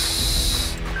yet.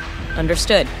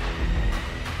 Understood.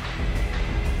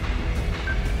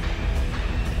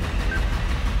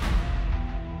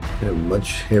 Have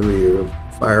much heavier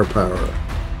firepower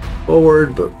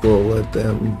forward, but we'll let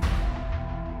them.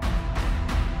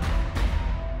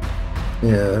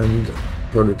 And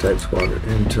prototype squadron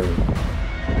in turn.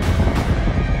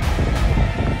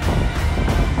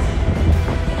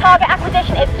 Target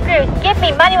acquisition is screwed. Give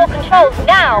me manual controls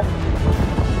now.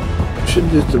 Should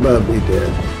just about be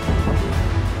dead.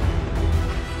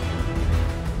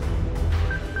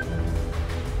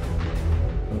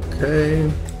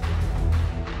 Okay.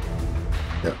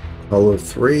 Yeah, Apollo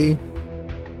 3.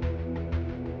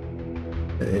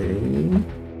 Okay.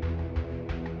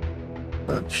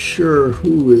 Not sure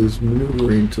who is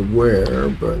maneuvering to where,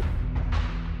 but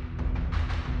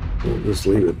we'll just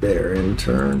leave it there in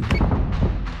turn.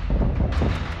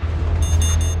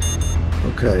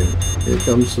 Okay, here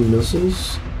comes some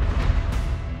missiles.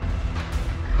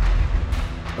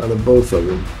 Out of both of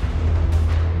them.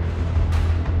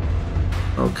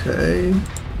 Okay,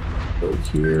 go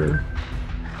here.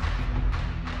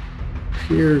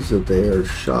 Appears that they are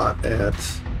shot at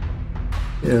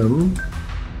him.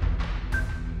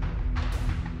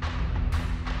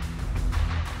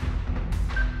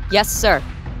 Yes, sir.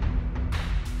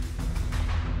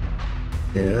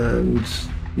 And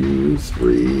you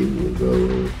three will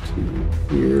go to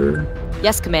here.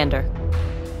 Yes, Commander.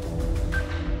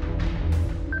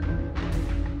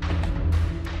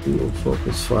 We will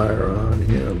focus fire on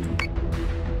him.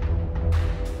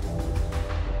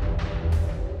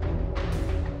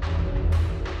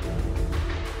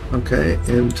 Okay,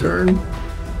 in turn.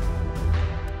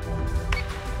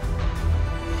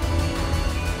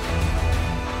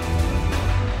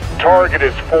 Target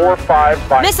is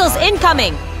 4-5 Missiles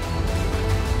incoming!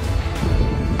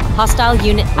 Hostile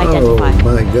unit identified. Oh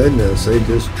my goodness, they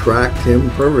just tracked him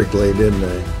perfectly, didn't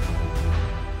they?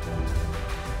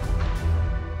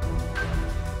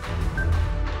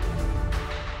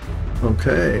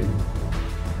 Okay.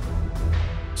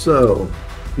 So,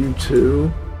 you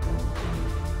two,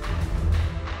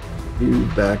 you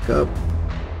back up.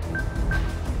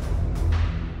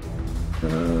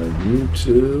 You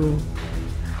two,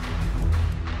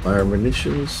 fire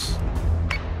munitions.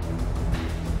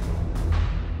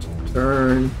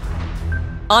 Turn.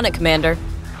 On it, Commander.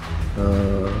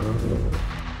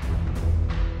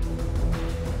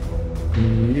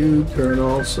 You turn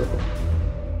also.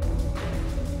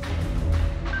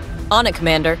 On it,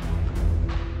 Commander.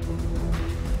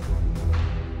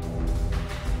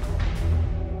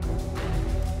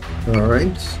 All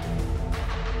right.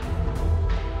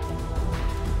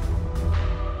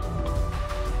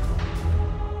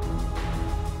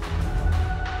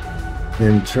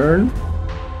 In turn.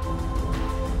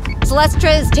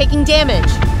 Celestra is taking damage.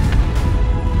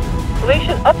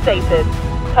 Solution updated.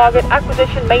 Target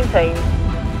acquisition maintained.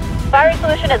 Firing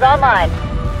solution is online.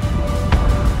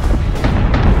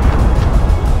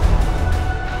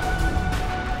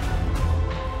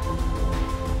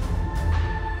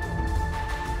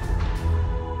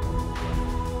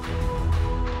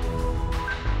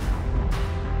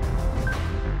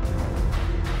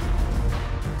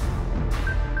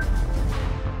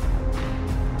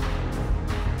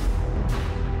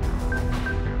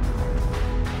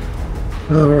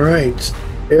 All right,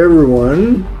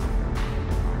 everyone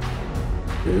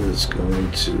is going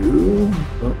to.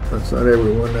 Oh, that's not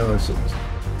everyone now. It's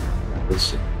let's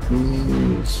see.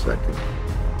 Second.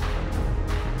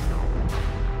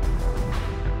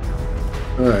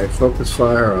 All right, focus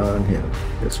fire on him.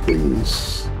 Yes,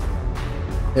 please.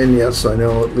 And yes, I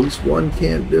know at least one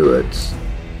can't do it.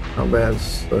 How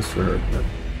bad's that's for her?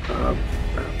 Crap.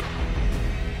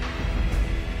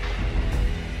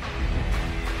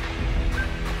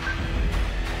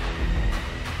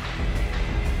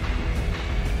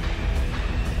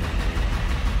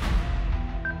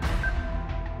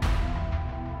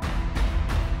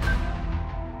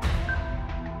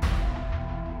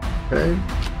 Okay.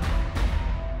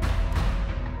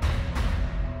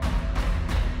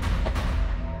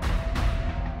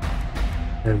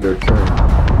 And their turn.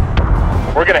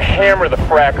 We're gonna hammer the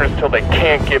frackers till they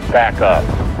can't get back up.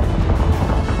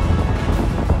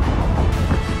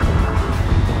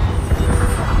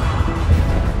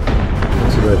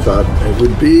 That's what I thought it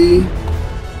would be.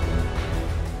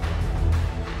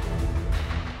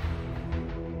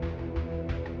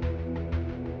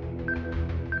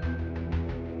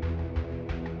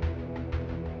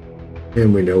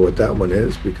 And we know what that one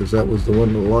is because that was the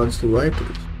one that launched the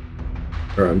Vipers.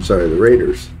 Or I'm sorry, the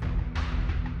Raiders.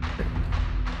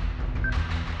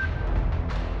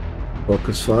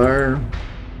 Focus fire.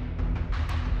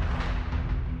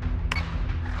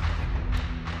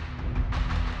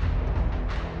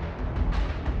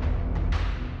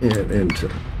 And enter.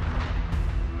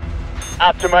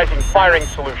 Optimizing firing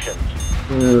solutions.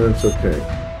 That's okay.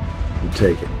 You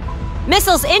take it.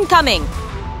 Missiles incoming!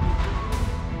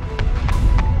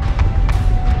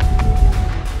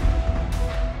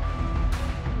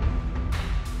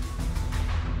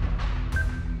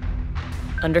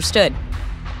 Understood.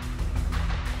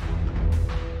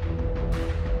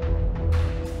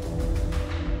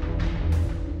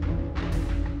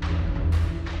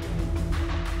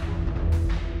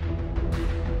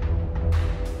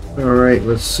 All right,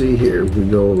 let's see here. We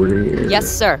go over to here. Yes,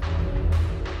 sir.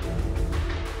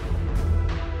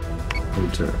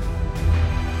 Enter.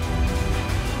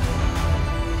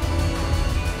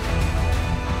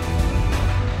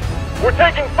 We're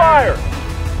taking fire!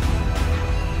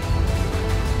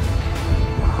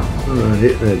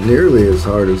 Hitting it nearly as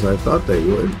hard as I thought they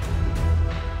would.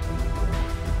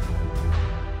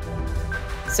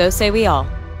 So say we all.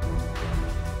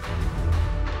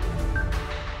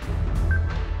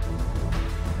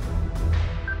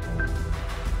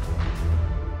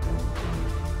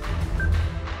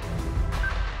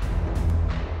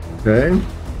 Okay.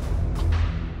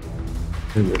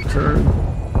 In the turn.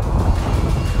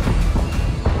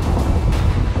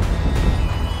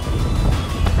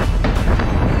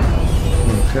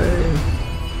 Okay.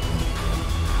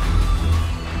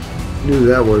 Knew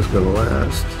that was going to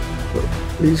last. But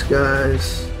these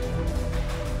guys,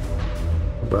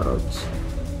 about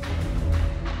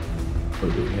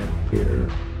what do we have here?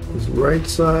 This right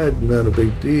side, not a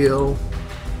big deal.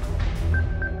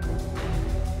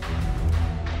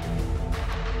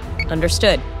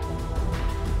 Understood.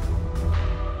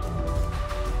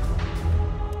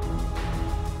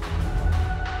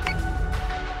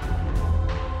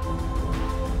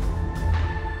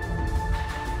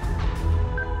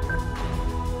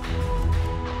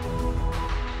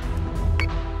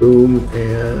 Boom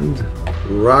and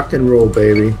rock and roll,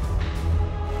 baby.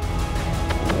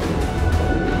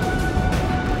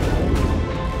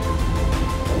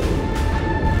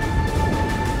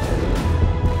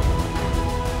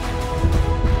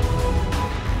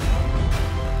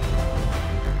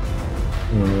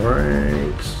 All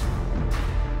right.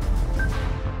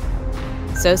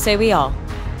 So say we all.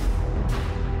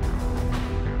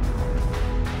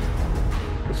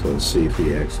 Let's see if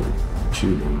he actually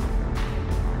shooting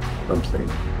something.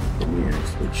 Can he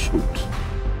actually shoot?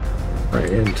 All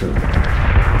right, enter.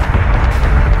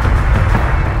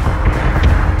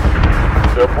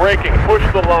 They're breaking. Push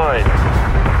the line.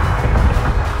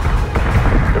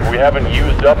 If we haven't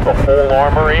used up the whole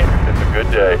armory, it's a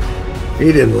good day.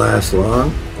 He didn't last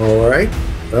long. All right.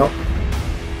 Well.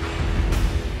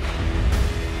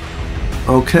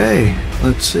 Okay.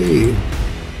 Let's see.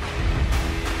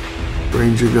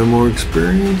 Ranger got more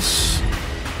experience.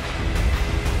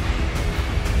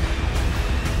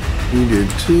 He did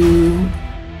too.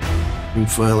 He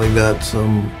finally got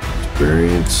some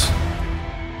experience.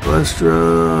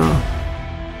 Lestra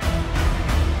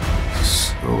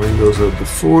only goes up to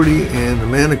 40, and the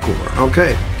Manicore.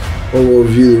 Okay. Well, we'll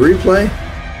review the replay.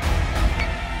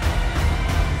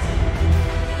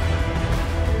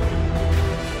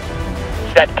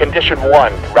 Set condition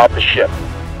 1 throughout the ship.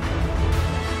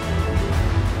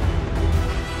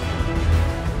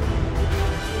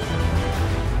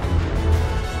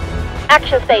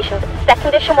 Action stations. Set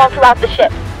condition 1 throughout the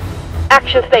ship.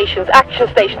 Action stations,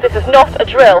 this is not a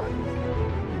drill.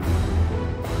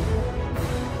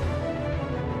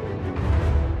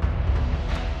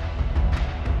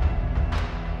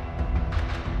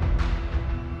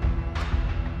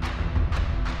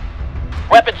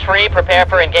 Weapons free, prepare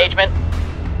for engagement.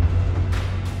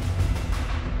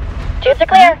 Tubes are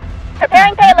clear.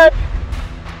 Preparing payloads.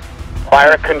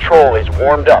 Fire control is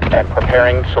warmed up and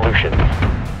preparing solutions.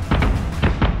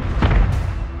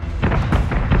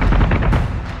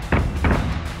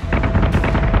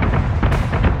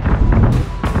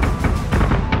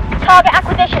 Target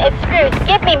acquisition is screwed.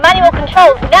 Give me manual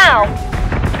controls now.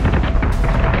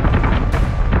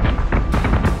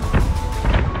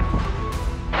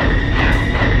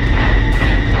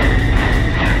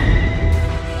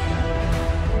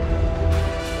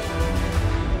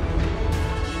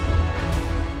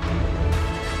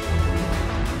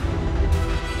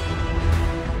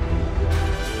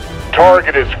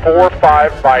 Target is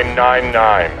 45 by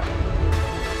 99.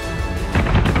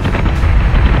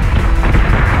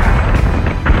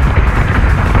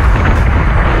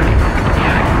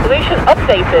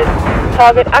 updated.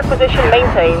 Target acquisition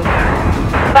maintained.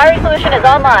 Firing solution is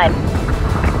online.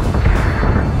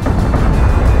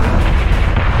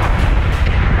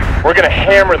 We're gonna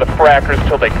hammer the frackers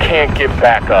till they can't get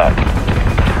back up.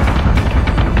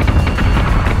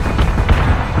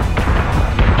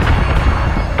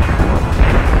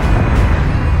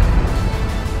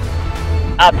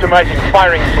 Optimizing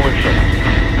firing solution.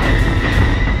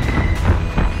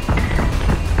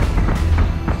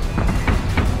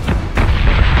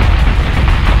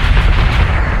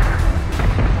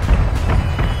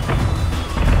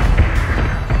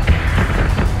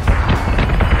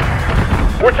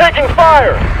 We're taking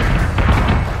fire!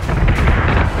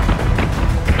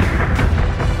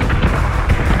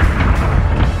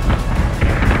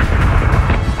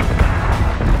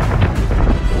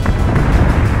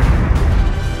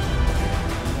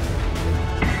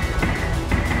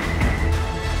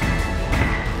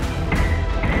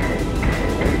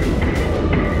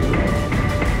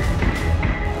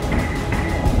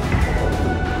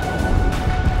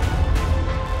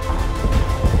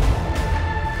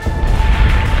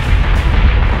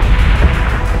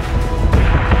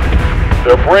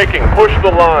 They're breaking. Push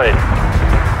the line.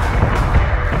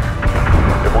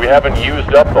 If we haven't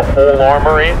used up the whole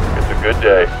armory, it's a good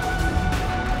day.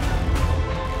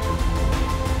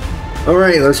 All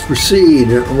right, let's proceed.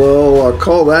 We'll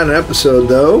call that an episode,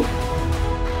 though.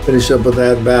 Finish up with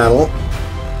that battle.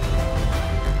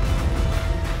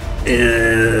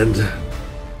 And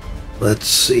let's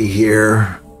see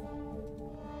here.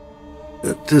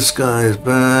 This guy is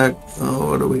back.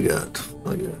 Oh, what do we got?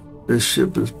 This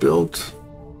ship is built.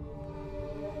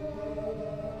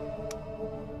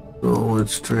 So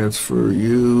let's transfer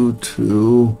you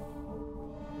to...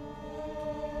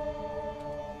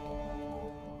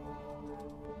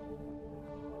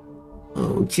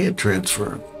 Oh, we can't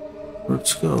transfer.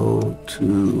 Let's go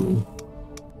to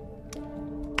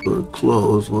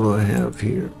close. What do I have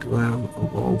here? Do I have a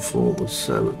all full with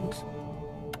 7s?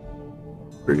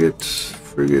 Frigates,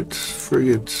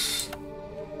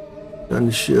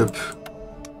 gunship,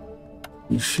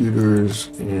 shooters,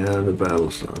 and a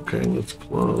battlestar. Okay, let's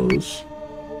close.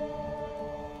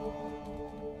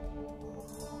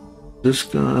 This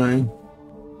guy.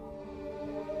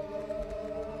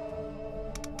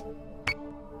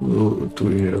 What do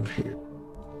we have here?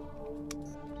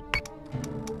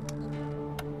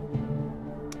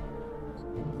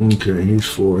 Okay, he's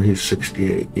 4, he's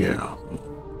 68, yeah.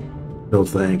 No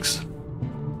thanks.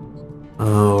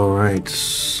 All right,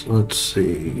 let's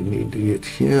see. You need to get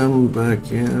him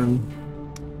back in.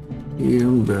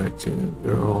 Him back in.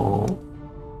 They're all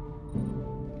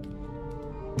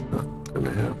not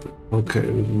gonna happen. Okay,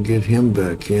 we can get him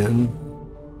back in.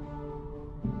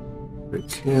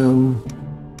 Pick him.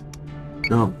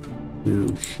 Jump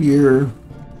to here.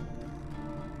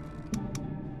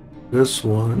 This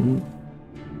one.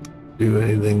 Do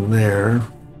anything there.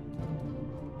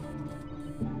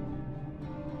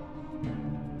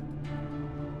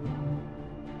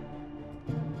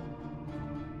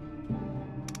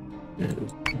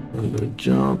 I'm going to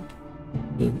jump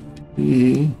to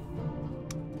P.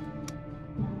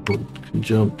 Can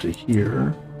jump to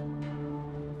here.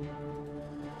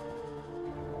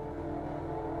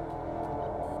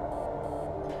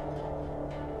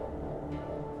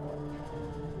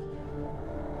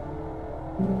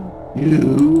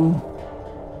 You.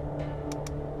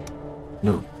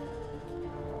 No.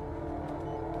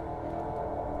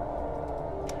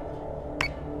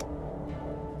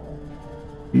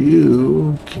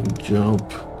 You can jump.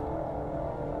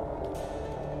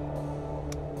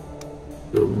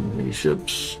 Building many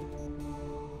ships.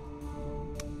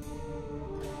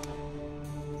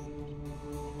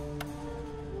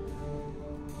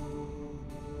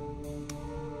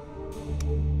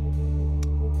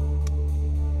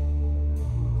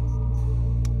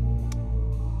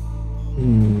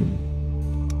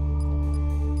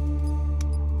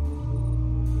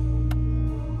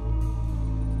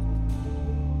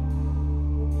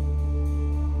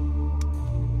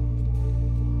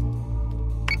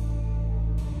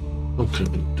 Okay,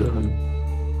 done.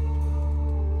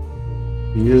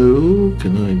 You,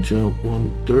 can I jump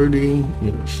 130?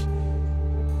 Yes.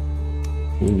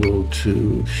 We'll go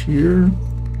to here.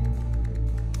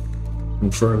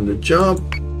 Confirm the jump.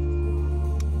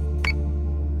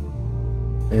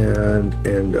 And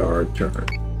end our turn.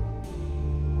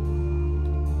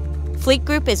 Fleet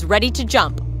group is ready to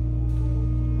jump.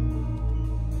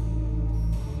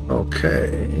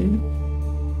 Okay.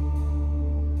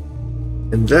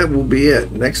 And that will be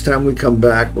it. Next time we come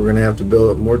back, we're going to have to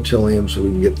build up more Tilium so we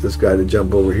can get this guy to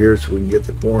jump over here so we can get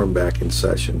the quorum back in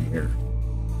session here.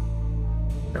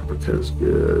 Africa's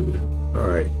good. All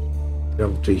right,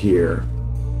 jump to here.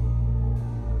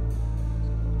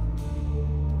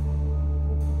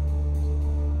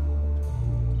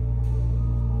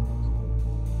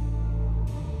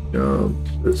 Jump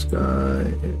this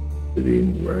guy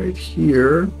sitting right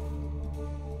here.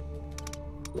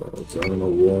 Well, it's on the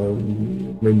wall.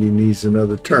 Maybe he needs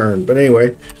another turn. But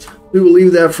anyway, we will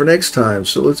leave that for next time.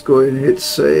 So let's go ahead and hit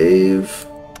save.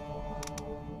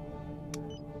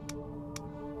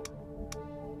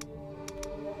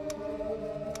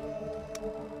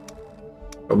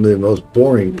 Probably the most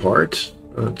boring part.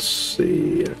 Let's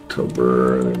see.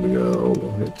 October. There we go.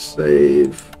 We'll hit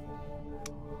save.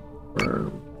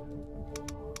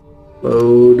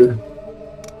 Load.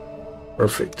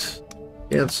 Perfect.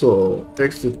 Cancel.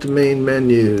 Exit the main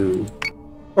menu.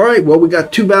 All right, well, we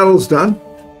got 2 battles done.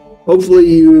 Hopefully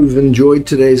you've enjoyed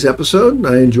today's episode.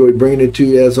 I enjoyed bringing it to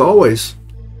you as always.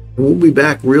 We'll be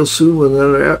back real soon with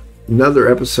another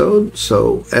episode.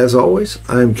 So, as always,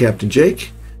 I'm Captain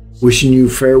Jake, wishing you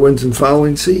fair winds and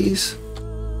following seas.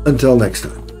 Until next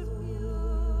time.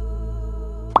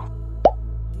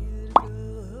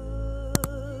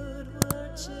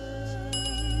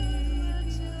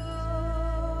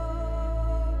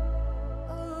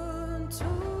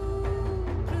 To